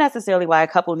 not necessarily why a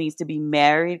couple needs to be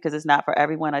married, because it's not for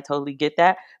everyone. I totally get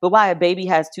that. But why a baby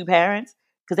has two parents,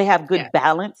 because they have good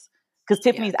balance. Because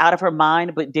Tiffany's out of her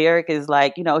mind, but Derek is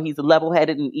like, he's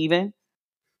level-headed and even.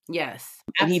 Yes.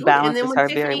 And he balances her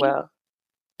very well.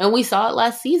 And we saw it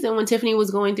last season when Tiffany was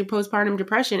going through postpartum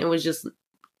depression and was just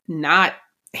not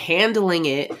handling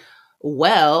it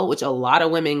well, which a lot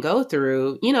of women go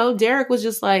through. Derek was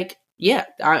just like, yeah,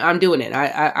 I'm doing it.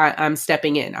 I'm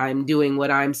stepping in. I'm doing what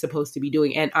I'm supposed to be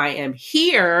doing. And I am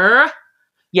here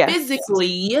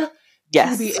physically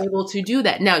to be able to do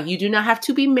that. Now, you do not have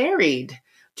to be married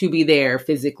to be there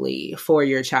physically for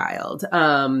your child.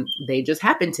 They just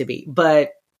happen to be.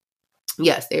 But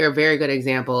yes, they are a very good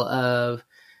example of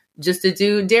just a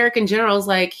dude. Derek in general is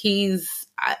like,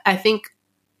 I think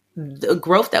the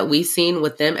growth that we've seen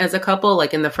with them as a couple,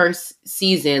 like in the first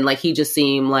season, like he just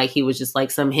seemed like he was just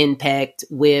like some henpecked,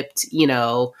 whipped,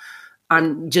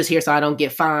 I'm just here so I don't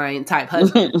get fined type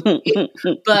husband.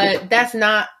 But that's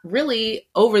not really,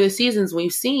 over the seasons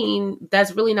we've seen,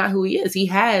 that's really not who he is. He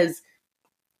has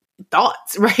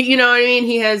thoughts, right? You know what I mean?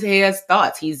 He has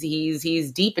thoughts.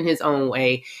 He's deep in his own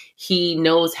way. He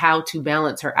knows how to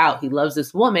balance her out. He loves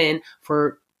this woman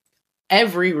for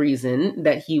every reason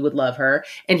that he would love her,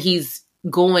 and he's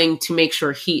going to make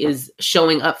sure he is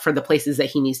showing up for the places that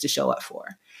he needs to show up for.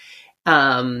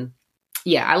 I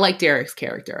like Derek's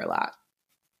character a lot.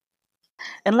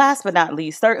 And last but not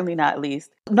least, certainly not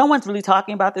least, no one's really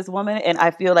talking about this woman, and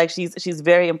I feel like she's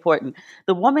very important.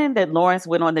 The woman that Lawrence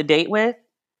went on the date with,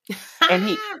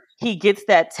 and he gets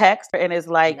that text and is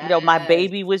like, my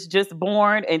baby was just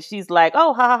born, and she's like,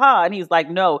 oh, ha ha ha, and he's like,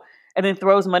 no, and then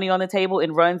throws money on the table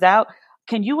and runs out.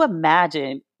 Can you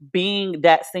imagine being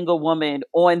that single woman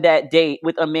on that date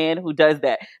with a man who does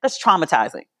that? That's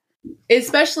traumatizing.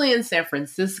 Especially in San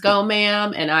Francisco,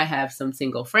 ma'am. And I have some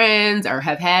single friends, or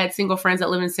have had single friends that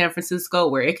live in San Francisco,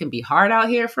 where it can be hard out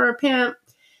here for a pimp.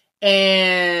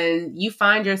 And you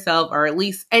find yourself, or at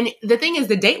least, and the thing is,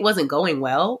 the date wasn't going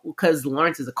well because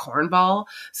Lawrence is a cornball.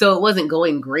 So it wasn't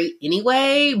going great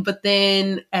anyway. But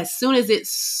then as soon as it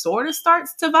sort of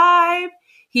starts to vibe,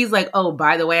 he's like, oh,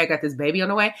 by the way, I got this baby on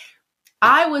the way.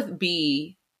 I would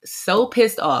be so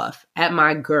pissed off at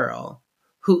my girl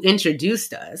who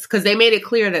introduced us, because they made it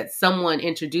clear that someone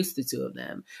introduced the two of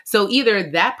them. So either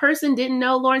that person didn't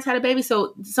know Lawrence had a baby.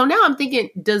 So now I'm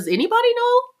thinking, does anybody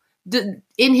know?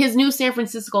 In his new San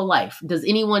Francisco life, does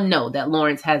anyone know that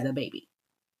Lawrence has a baby?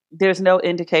 There's no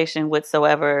indication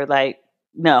whatsoever. Like,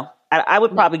 no. I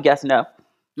would probably guess no.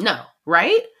 No,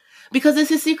 right? Because it's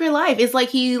his secret life. It's like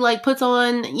he like puts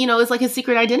on, it's like his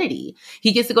secret identity.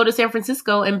 He gets to go to San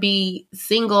Francisco and be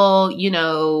single,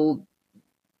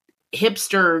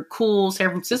 hipster, cool San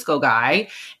Francisco guy,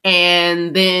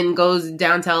 and then goes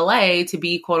down to LA to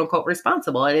be quote unquote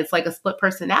responsible. And it's like a split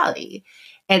personality.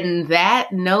 And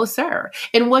that, no, sir.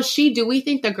 And do we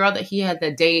think the girl that he had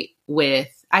the date with,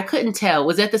 I couldn't tell.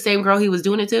 Was that the same girl he was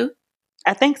doing it to?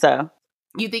 I think so.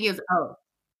 You think it's,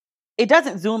 it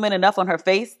doesn't zoom in enough on her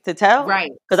face to tell.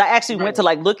 Right. Because I actually went to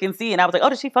like look and see, and I was like, oh,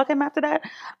 did she fuck him after that?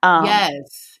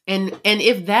 Yes. And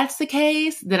if that's the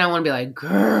case, then I want to be like,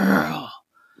 girl,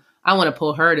 I want to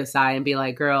pull her to side and be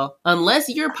like, girl, unless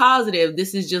you're positive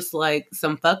this is just like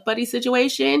some fuck buddy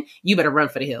situation, you better run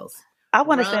for the hills. I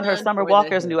want to send her Summer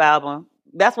Walker's new album.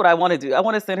 That's what I want to do. I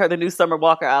want to send her the new Summer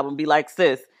Walker album. Be like,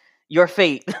 sis, your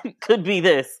fate could be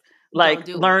this. Like,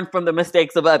 learn from the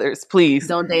mistakes of others, please.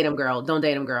 Don't date him, girl. Don't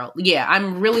date him, girl. Yeah,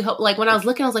 I'm really like when I was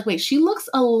looking, I was like, wait, she looks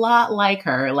a lot like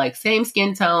her, like same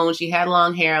skin tone. She had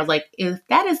long hair. I was like, if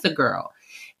that is the girl,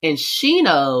 and she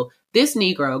know this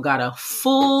Negro got a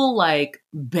full like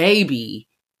baby.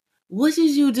 What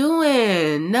is you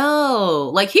doing? No,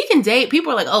 like he can date.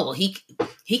 People are like, oh, well, he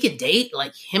could date.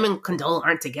 Like him and Condola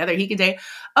aren't together. He could date.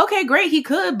 Okay, great, he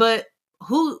could, but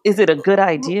who is it a good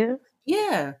idea?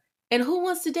 Yeah. And who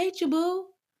wants to date you, boo?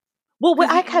 Well, what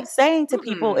I kept saying to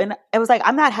people, and it was like,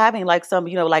 I'm not having like some,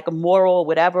 like a moral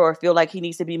whatever, or feel like he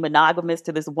needs to be monogamous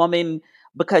to this woman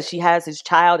because she has his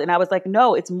child. And I was like,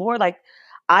 no, it's more like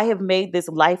I have made this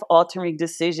life-altering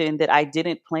decision that I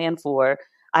didn't plan for.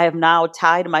 I have now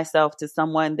tied myself to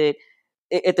someone that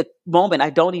at the moment I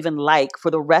don't even like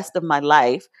for the rest of my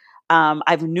life.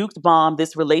 I've nuked bombed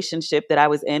this relationship that I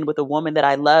was in with a woman that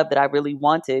I love, that I really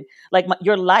wanted. Like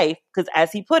your life, because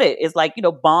as he put it, is like,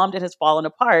 bombed and has fallen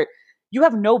apart. You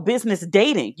have no business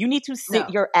dating. You need to sit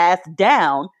your ass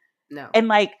down and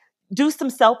like do some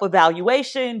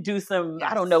self-evaluation, do some,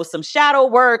 I don't know, some shadow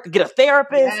work, get a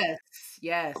therapist.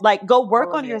 Yes. Like go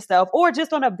work on yourself, or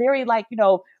just on a very like,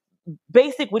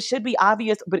 basic, which should be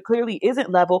obvious, but clearly isn't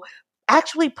level.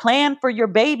 Actually plan for your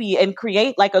baby and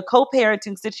create like a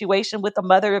co-parenting situation with the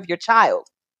mother of your child.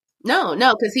 No,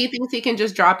 because he thinks he can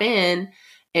just drop in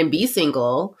and be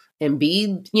single and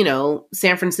be,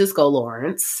 San Francisco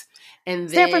Lawrence. And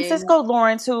then San Francisco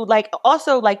Lawrence, who like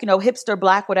also like, hipster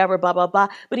black, whatever, blah, blah, blah.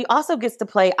 But he also gets to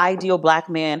play ideal black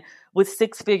man with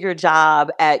 6-figure job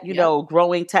at,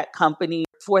 growing tech company,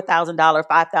 $4,000,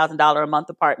 $5,000 a month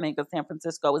apartment, because San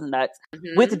Francisco is nuts,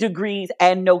 with degrees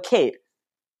and no kid.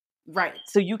 Right.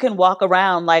 So you can walk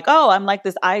around like, oh, I'm like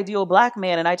this ideal black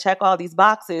man and I check all these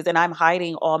boxes and I'm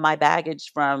hiding all my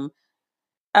baggage from,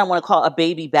 I don't want to call it a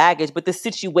baby baggage, but the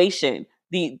situation,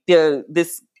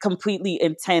 this completely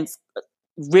intense,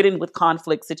 ridden with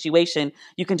conflict situation,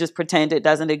 you can just pretend it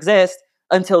doesn't exist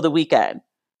until the weekend.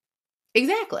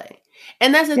 Exactly.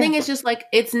 And that's the thing, it's just like,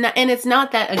 it's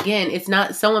not that, again, it's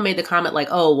not, someone made the comment like,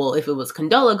 oh, well, if it was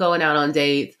Condola going out on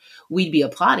dates, we'd be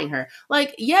applauding her.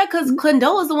 Like, yeah, because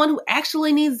Condola's the one who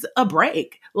actually needs a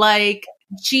break. Like,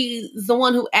 she's the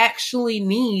one who actually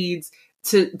needs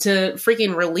to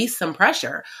freaking release some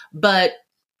pressure. But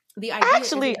the idea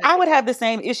actually, I would have the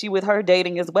same issue with her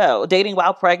dating as well. Dating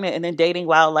while pregnant and then dating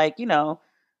while like,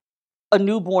 a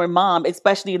newborn mom,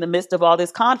 especially in the midst of all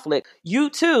this conflict. You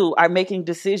too are making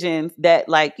decisions that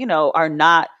like, are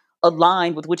not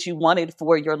aligned with what you wanted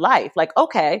for your life. Like,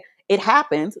 okay, it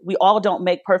happens. We all don't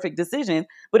make perfect decisions,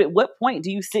 but at what point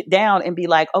do you sit down and be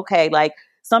like, okay, like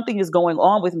something is going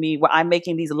on with me where I'm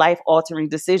making these life altering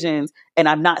decisions and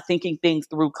I'm not thinking things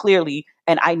through clearly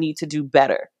and I need to do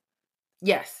better.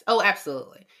 Yes. Oh,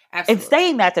 absolutely. And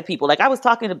saying that to people, like I was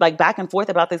talking to like back and forth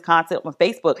about this concept on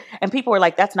Facebook, and people were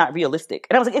like, "That's not realistic."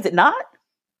 And I was like, "Is it not?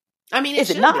 I mean, is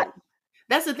it not?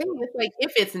 That's the thing. It's like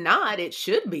if it's not, it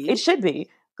should be. It should be."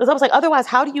 Because I was like, otherwise,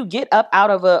 how do you get up out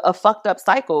of a fucked up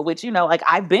cycle? Which like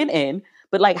I've been in,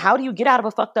 but like, how do you get out of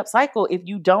a fucked up cycle if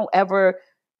you don't ever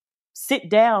sit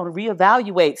down,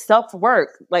 reevaluate, self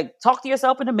work, like talk to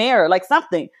yourself in the mirror, like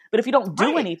something? But if you don't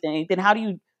do anything, then how do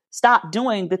you stop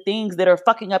doing the things that are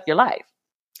fucking up your life?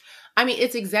 I mean,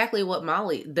 it's exactly what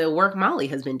the work Molly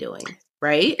has been doing,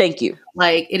 right? Thank you.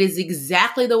 Like, it is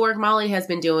exactly the work Molly has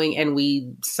been doing. And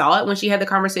we saw it when she had the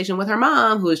conversation with her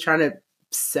mom, who was trying to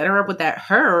set her up with that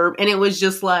herb. And it was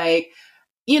just like,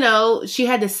 she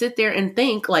had to sit there and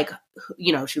think like,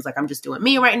 she was like, I'm just doing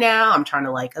me right now. I'm trying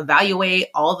to like evaluate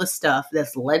all the stuff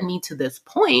that's led me to this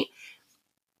point.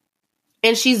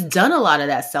 And she's done a lot of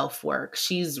that self-work.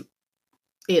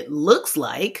 It looks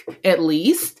like, at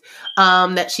least,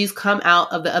 that she's come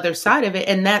out of the other side of it.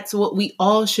 And that's what we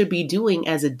all should be doing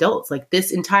as adults. Like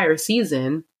this entire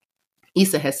season,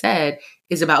 Issa has said,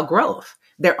 is about growth.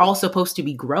 They're all supposed to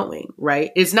be growing,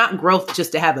 right? It's not growth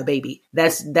just to have a baby.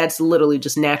 That's literally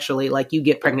just naturally like you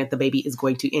get pregnant, the baby is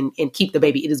going to, and keep the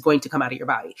baby, it is going to come out of your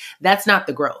body. That's not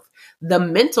the growth. The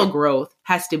mental growth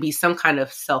has to be some kind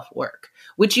of self-work,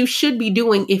 which you should be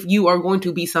doing if you are going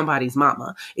to be somebody's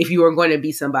mama, if you are going to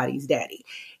be somebody's daddy.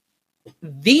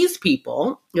 These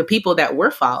people, the people that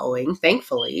we're following,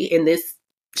 thankfully, in this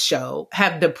show,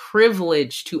 have the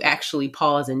privilege to actually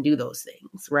pause and do those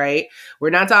things, right? We're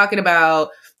not talking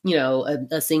about,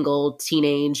 a single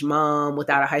teenage mom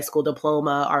without a high school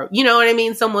diploma, or, you know what I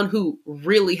mean? Someone who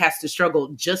really has to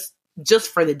struggle just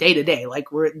for the day-to-day. Like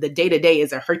the day-to-day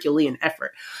is a Herculean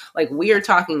effort. Like we are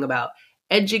talking about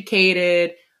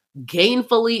educated,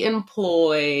 gainfully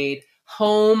employed,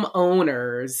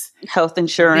 homeowners health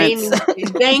insurance.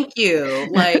 Thank you.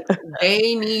 Like,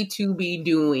 they need to be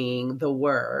doing the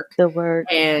work.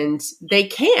 And they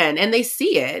can, and they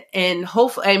see it. And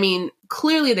hopefully, I mean,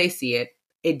 clearly they see it.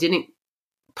 It didn't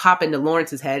pop into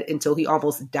Lawrence's head until he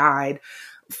almost died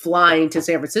flying to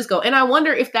San Francisco. And I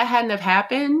wonder if that hadn't have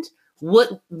happened,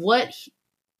 what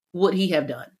would he have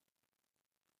done?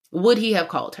 Would he have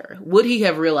called her? Would he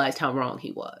have realized how wrong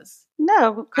he was?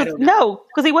 No,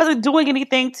 because he wasn't doing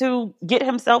anything to get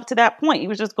himself to that point. He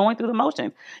was just going through the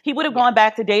motions. He would have gone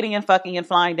back to dating and fucking and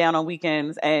flying down on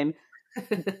weekends and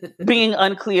being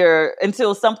unclear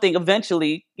until something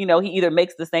eventually, he either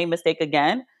makes the same mistake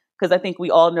again. Because I think we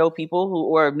all know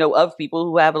people know of people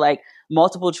who have like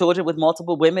multiple children with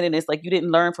multiple women. And it's like, you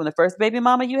didn't learn from the first baby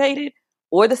mama you hated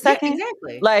or the second,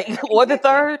 or the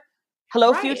third.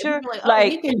 Hello, Future.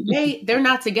 Like, he can date. They're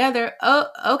not together. Oh,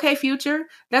 okay, Future.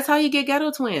 That's how you get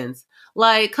ghetto twins.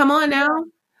 Like, come on now.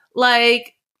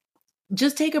 Like,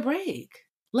 just take a break.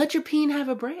 Let your peen have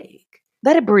a break.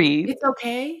 Let it breathe. It's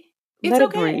okay. It's Let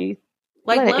okay. It breathe.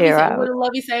 Like, Let Lovey it air said, out. what did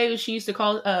Lovey say? She used to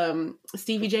call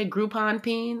Stevie J Groupon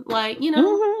peen. Like,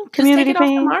 Community just take it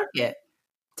peen. off the market.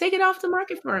 Take it off the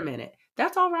market for a minute.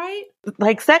 That's all right.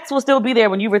 Like, sex will still be there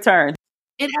when you return.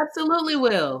 It absolutely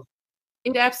will.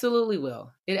 It absolutely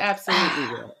will. It absolutely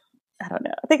will. I don't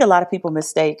know. I think a lot of people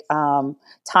mistake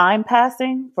time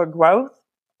passing for growth,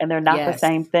 and they're not the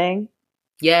same thing.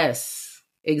 Yes,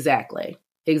 exactly.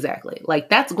 Exactly. Like,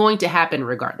 that's going to happen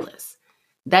regardless.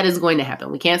 That is going to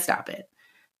happen. We can't stop it.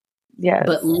 Yes.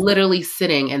 But literally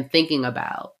sitting and thinking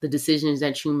about the decisions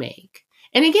that you make.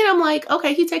 And again, I'm like,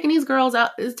 okay, he's taking these girls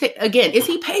out. Again, is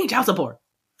he paying child support?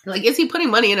 Like, is he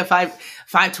putting money in a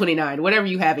 529, whatever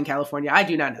you have in California? I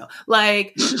do not know.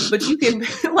 Like, but you can,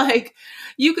 like,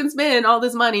 you can spend all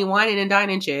this money whining and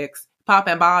dining chicks,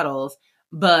 popping bottles,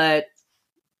 but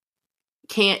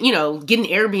can't, getting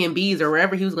Airbnbs or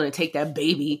wherever he was going to take that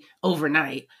baby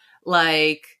overnight.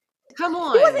 Like, come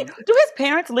on. Do his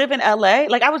parents live in LA?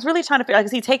 Like, I was really trying to figure out,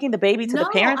 is he taking the baby to the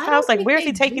parents' house? Like, where is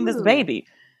he taking this baby?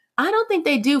 I don't think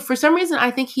they do. For some reason,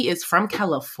 I think he is from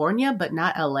California, but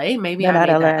not LA. Maybe I made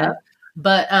that up.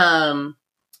 But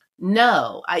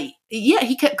no,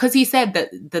 because he said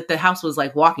that the house was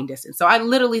like walking distance. So I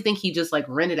literally think he just like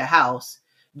rented a house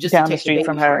just down to take the street the baby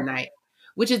from for her a night,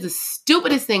 which is the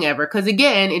stupidest thing ever. Because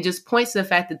again, it just points to the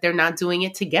fact that they're not doing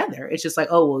it together. It's just like,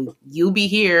 oh, well, you be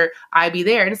here, I be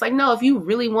there. And it's like, no, if you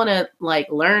really want to like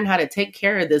learn how to take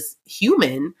care of this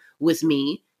human with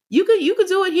me, you could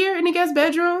do it here in the guest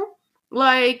bedroom.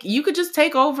 Like, you could just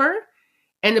take over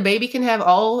and the baby can have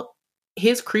all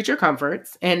his creature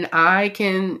comforts and I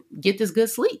can get this good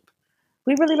sleep.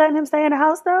 We really letting him stay in the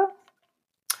house though?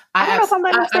 I don't know if I'm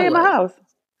letting him stay in my house.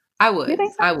 I would. You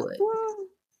think so? I would.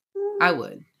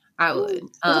 I would.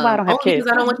 That's why I don't have Only kids.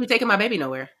 because I don't want you taking my baby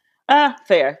nowhere.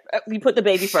 Fair. You put the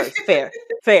baby first.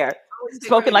 Fair.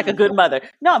 Spoken like a good mother.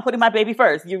 No, I'm putting my baby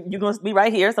first. You're going to be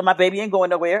right here, so my baby ain't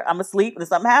going nowhere. I'm asleep, and if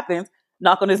something happens,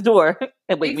 knock on his door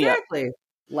and wake me up. Exactly.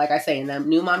 Like I say, in that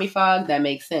new mommy fog, that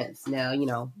makes sense. Now,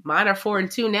 mine are 4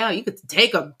 and 2 now. You could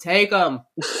take them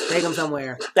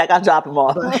somewhere. Like, I'll drop them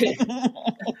off.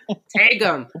 Take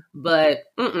them. But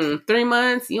 3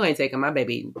 months, you ain't taking my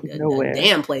baby nowhere. A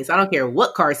damn place. I don't care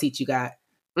what car seat you got.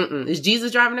 Is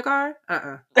Jesus driving the car?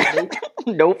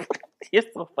 Nope. You're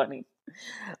so funny.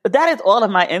 But that is all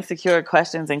of my insecure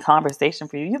questions and conversation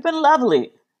for you. You've been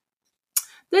lovely.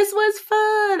 This was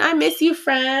fun. I miss you,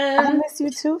 friend. I miss you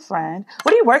too, friend.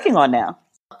 What are you working on now?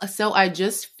 So I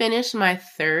just finished my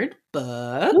 3rd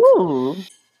book. Ooh.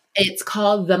 It's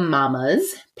called The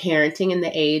Mamas, Parenting in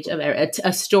the Age of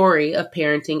a story of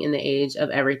parenting in the age of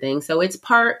everything. So it's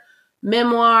part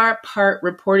memoir, part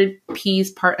reported piece,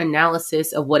 part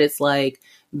analysis of what it's like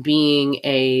being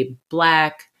a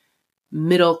Black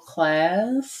middle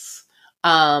class.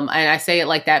 And I say it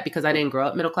like that because I didn't grow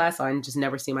up middle class, so I just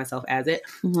never see myself as it.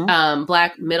 Mm-hmm.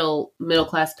 Black middle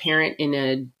class parent in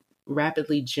a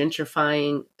rapidly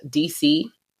gentrifying DC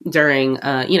during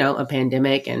a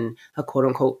pandemic and a quote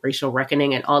unquote racial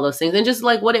reckoning and all those things, and just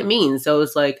like what it means. So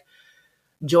it's like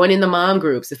joining the mom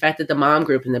groups, the fact that the mom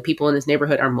group and the people in this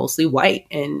neighborhood are mostly white,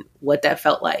 and what that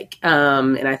felt like.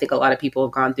 And I think a lot of people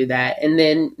have gone through that. And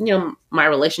then my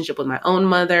relationship with my own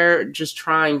mother, just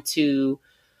trying to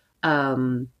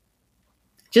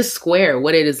just square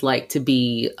what it is like to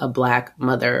be a Black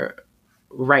mother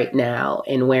right now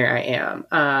and where I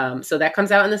am. So that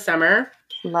comes out in the summer.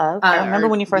 Love. I remember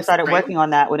when you first started working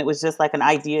on that, when it was just like an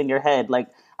idea in your head, like,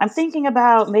 I'm thinking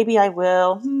about maybe I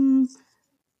will.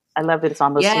 I love that it's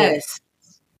almost here.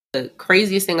 The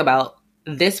craziest thing about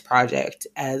this project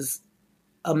as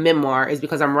a memoir is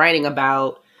because I'm writing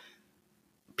about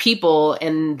people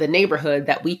in the neighborhood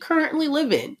that we currently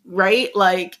live in, right?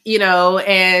 Like, you know,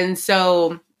 and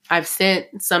so I've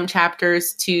sent some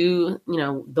chapters to, you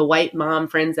know, the white mom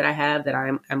friends that I have that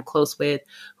I'm close with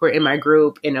who are in my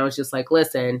group. And I was just like,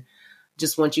 listen,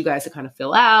 just want you guys to kind of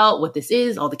fill out what this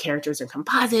is. All the characters are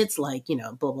composites, like, you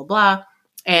know, blah, blah, blah.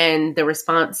 And the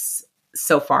response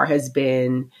so far has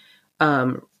been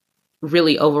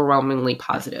really overwhelmingly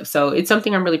positive. So it's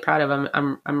something I'm really proud of.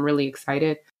 I'm really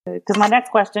excited. Because my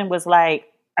next question was like,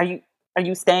 are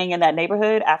you staying in that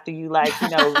neighborhood after you, like, you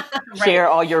know, right. share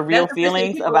all your real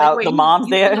feelings about like, the moms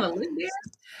there?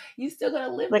 You still gonna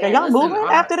live like, there? Are y'all moving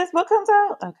after this book comes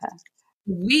out? Okay.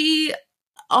 We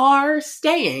are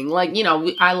staying. Like, you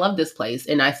know, I love this place.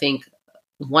 And I think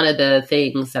one of the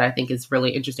things that I think is really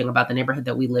interesting about the neighborhood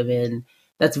that we live in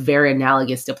that's very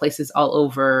analogous to places all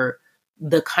over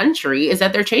the country is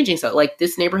that they're changing. So like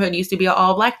this neighborhood used to be an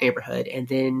all Black neighborhood, and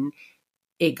then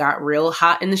it got real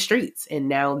hot in the streets, and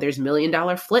now there's $1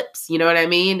 million flips. You know what I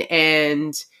mean?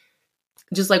 And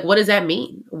just like, what does that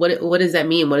mean? What does that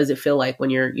mean? What does it feel like when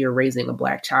you're raising a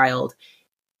Black child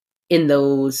in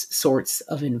those sorts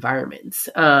of environments?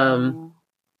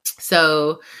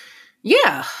 So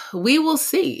yeah, we will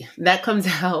see. That comes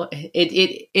out.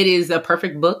 It is a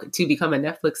perfect book to become a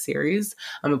Netflix series.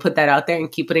 I'm gonna put that out there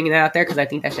and keep putting it out there because I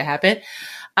think that should happen.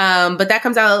 But that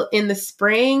comes out in the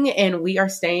spring, and we are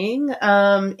staying.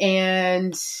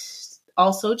 And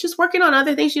also just working on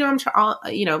other things. You know,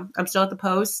 I'm still at the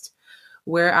Post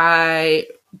where I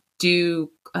do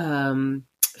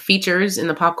features in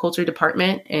the pop culture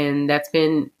department, and that's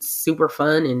been super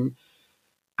fun, and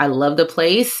I love the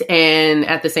place. And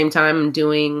at the same time, I'm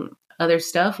doing other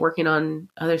stuff, working on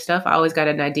other stuff. I always got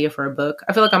an idea for a book.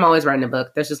 I feel like I'm always writing a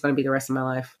book. That's just going to be the rest of my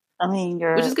life. I mean,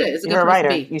 which is good. It's a good a place writer.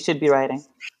 to be. You should be writing.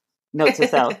 Note to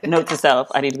self. Note to self.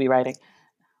 I need to be writing.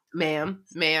 Ma'am.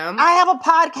 I have a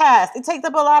podcast. It takes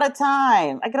up a lot of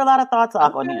time. I get a lot of thoughts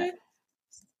off on here.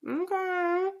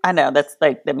 Okay. I know.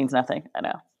 That means nothing. I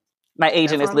know. My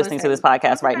agent is listening to this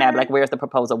podcast right now. Like, where's the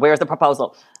proposal? Where's the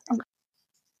proposal? I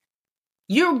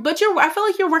feel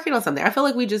like you're working on something. I feel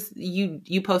like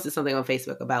you posted something on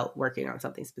Facebook about working on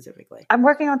something specifically. I'm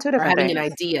working on two different things. Having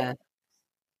an idea.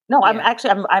 No, yeah.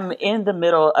 I'm in the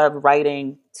middle of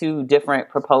writing two different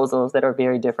proposals that are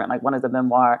very different. Like, one is a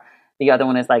memoir. The other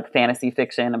one is like fantasy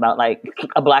fiction about like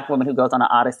a Black woman who goes on an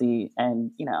odyssey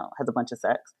and, you know, has a bunch of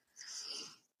sex.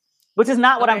 Which is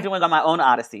not what I'm doing on my own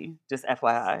odyssey, just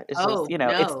FYI. It's just, you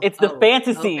know, it's the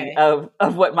fantasy of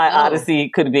what my odyssey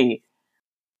could be.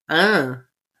 Okay.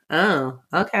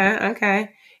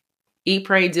 Eat,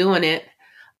 pray, doing it.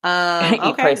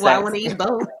 Eat, pray, well, I want to eat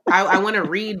both. I want to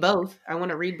read both.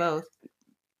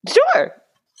 Sure.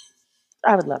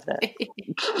 I would love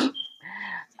that.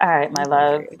 All right, my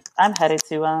love. I'm headed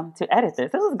to edit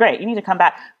this. This is great. You need to come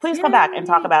back. Please come back and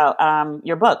talk about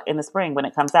your book in the spring when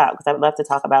it comes out, because I would love to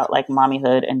talk about like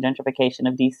mommyhood and gentrification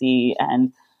of DC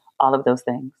and all of those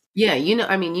things. Yeah, you know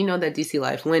that DC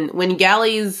life. When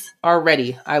galleys are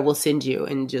ready, I will send you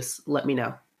and just let me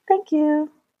know. Thank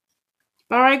you.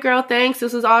 All right, girl. Thanks.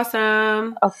 This was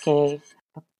awesome. Okay.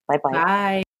 Bye-bye.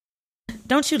 Bye.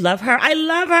 Don't you love her? I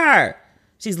love her.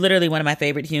 She's literally one of my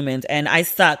favorite humans, and I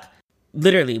suck.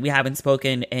 Literally, we haven't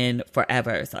spoken in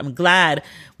forever. So I'm glad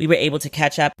we were able to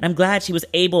catch up. I'm glad she was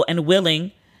able and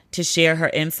willing to share her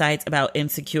insights about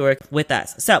Insecure with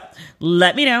us. So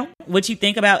let me know what you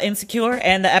think about Insecure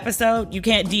and the episode. You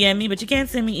can't DM me, but you can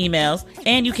send me emails,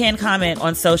 and you can comment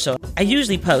on social. I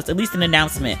usually post at least an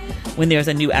announcement when there's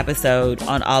a new episode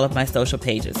on all of my social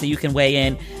pages. So you can weigh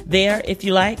in there if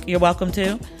you like. You're welcome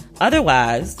to.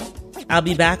 Otherwise, I'll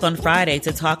be back on Friday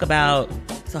to talk about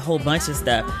a whole bunch of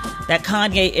stuff. That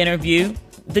Kanye interview,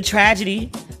 the tragedy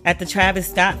at the Travis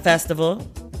Scott Festival.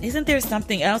 Isn't there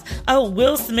something else? Oh,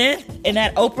 Will Smith in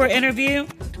that Oprah interview.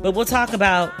 But we'll talk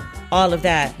about all of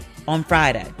that on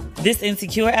Friday. This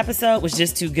Insecure episode was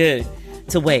just too good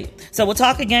to wait. So we'll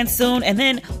talk again soon. And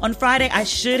then on Friday, I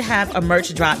should have a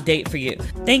merch drop date for you.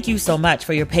 Thank you so much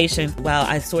for your patience while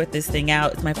I sort this thing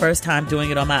out. It's my first time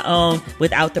doing it on my own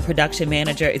without the production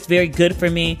manager. It's very good for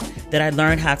me that I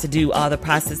learned how to do all the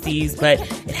processes, but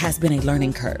it has been a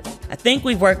learning curve. I think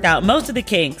we've worked out most of the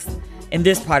kinks in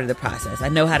this part of the process. I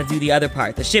know how to do the other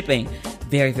part, the shipping,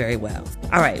 very, very well.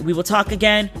 All right, we will talk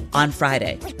again on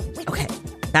Friday. Okay,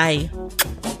 bye.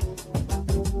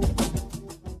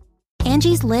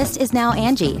 Angie's List is now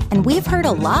Angie, and we've heard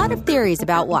a lot of theories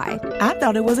about why. I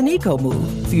thought it was an eco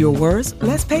move. Fewer words,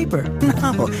 less paper.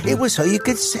 No, it was so you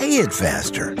could say it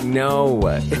faster. No,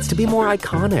 it's to be more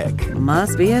iconic.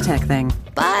 Must be a tech thing.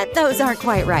 But those aren't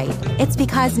quite right. It's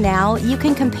because now you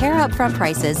can compare upfront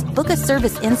prices, book a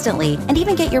service instantly, and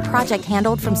even get your project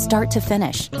handled from start to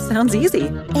finish. Sounds easy.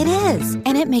 It is,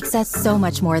 and it makes us so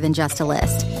much more than just a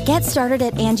list. Get started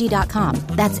at Angie.com.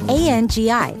 That's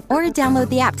ANGI, or download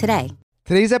the app today.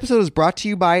 Today's episode is brought to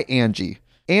you by Angie.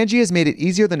 Angie has made it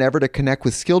easier than ever to connect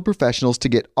with skilled professionals to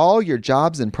get all your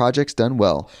jobs and projects done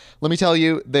well. Let me tell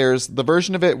you, there's the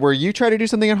version of it where you try to do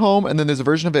something at home, and then there's a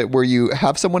version of it where you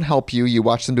have someone help you, you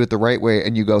watch them do it the right way,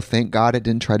 and you go, thank God I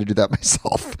didn't try to do that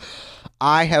myself.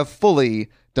 I have fully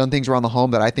done things around the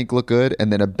home that I think look good,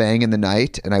 and then a bang in the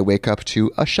night, and I wake up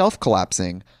to a shelf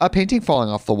collapsing, a painting falling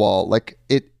off the wall.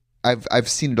 I've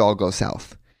seen it all go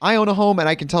south. I own a home, and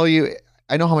I can tell you,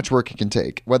 I know how much work it can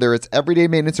take. Whether it's everyday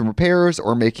maintenance and repairs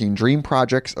or making dream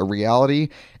projects a reality,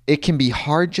 it can be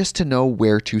hard just to know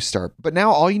where to start. But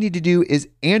now all you need to do is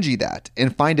Angie that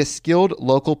and find a skilled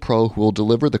local pro who will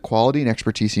deliver the quality and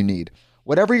expertise you need.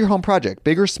 Whatever your home project,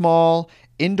 big or small,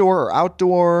 indoor or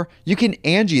outdoor, you can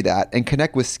Angie that and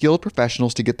connect with skilled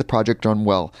professionals to get the project done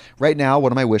well. Right now,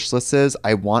 one of my wish lists is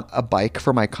I want a bike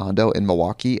for my condo in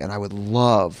Milwaukee, and I would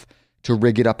love to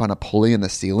rig it up on a pulley in the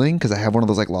ceiling because I have one of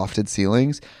those lofted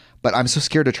ceilings, but I'm so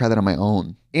scared to try that on my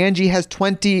own. Angie has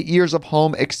 20 years of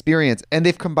home experience, and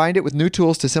they've combined it with new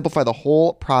tools to simplify the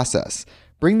whole process.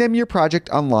 Bring them your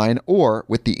project online or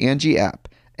with the Angie app.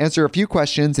 Answer a few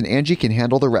questions and Angie can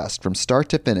handle the rest from start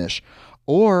to finish,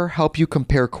 or help you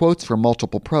compare quotes from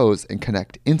multiple pros and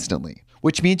connect instantly,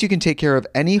 which means you can take care of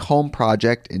any home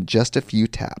project in just a few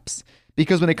taps.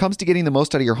 Because when it comes to getting the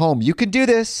most out of your home, you can do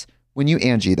this when you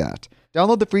Angie that.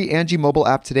 Download the free Angie mobile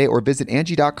app today or visit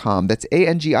Angie.com. That's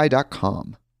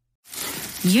ANGI.com.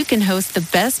 You can host the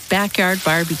best backyard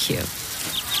barbecue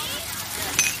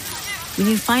when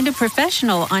you find a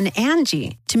professional on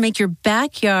Angie to make your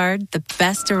backyard the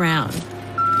best around.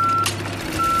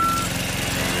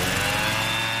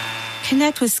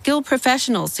 Connect with skilled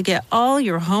professionals to get all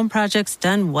your home projects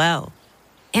done well.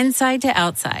 Inside to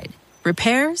outside,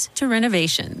 repairs to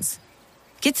renovations.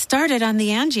 Get started on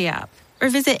the Angie app or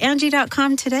visit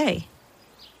Angie.com today.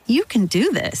 You can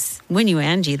do this when you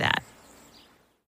Angie that.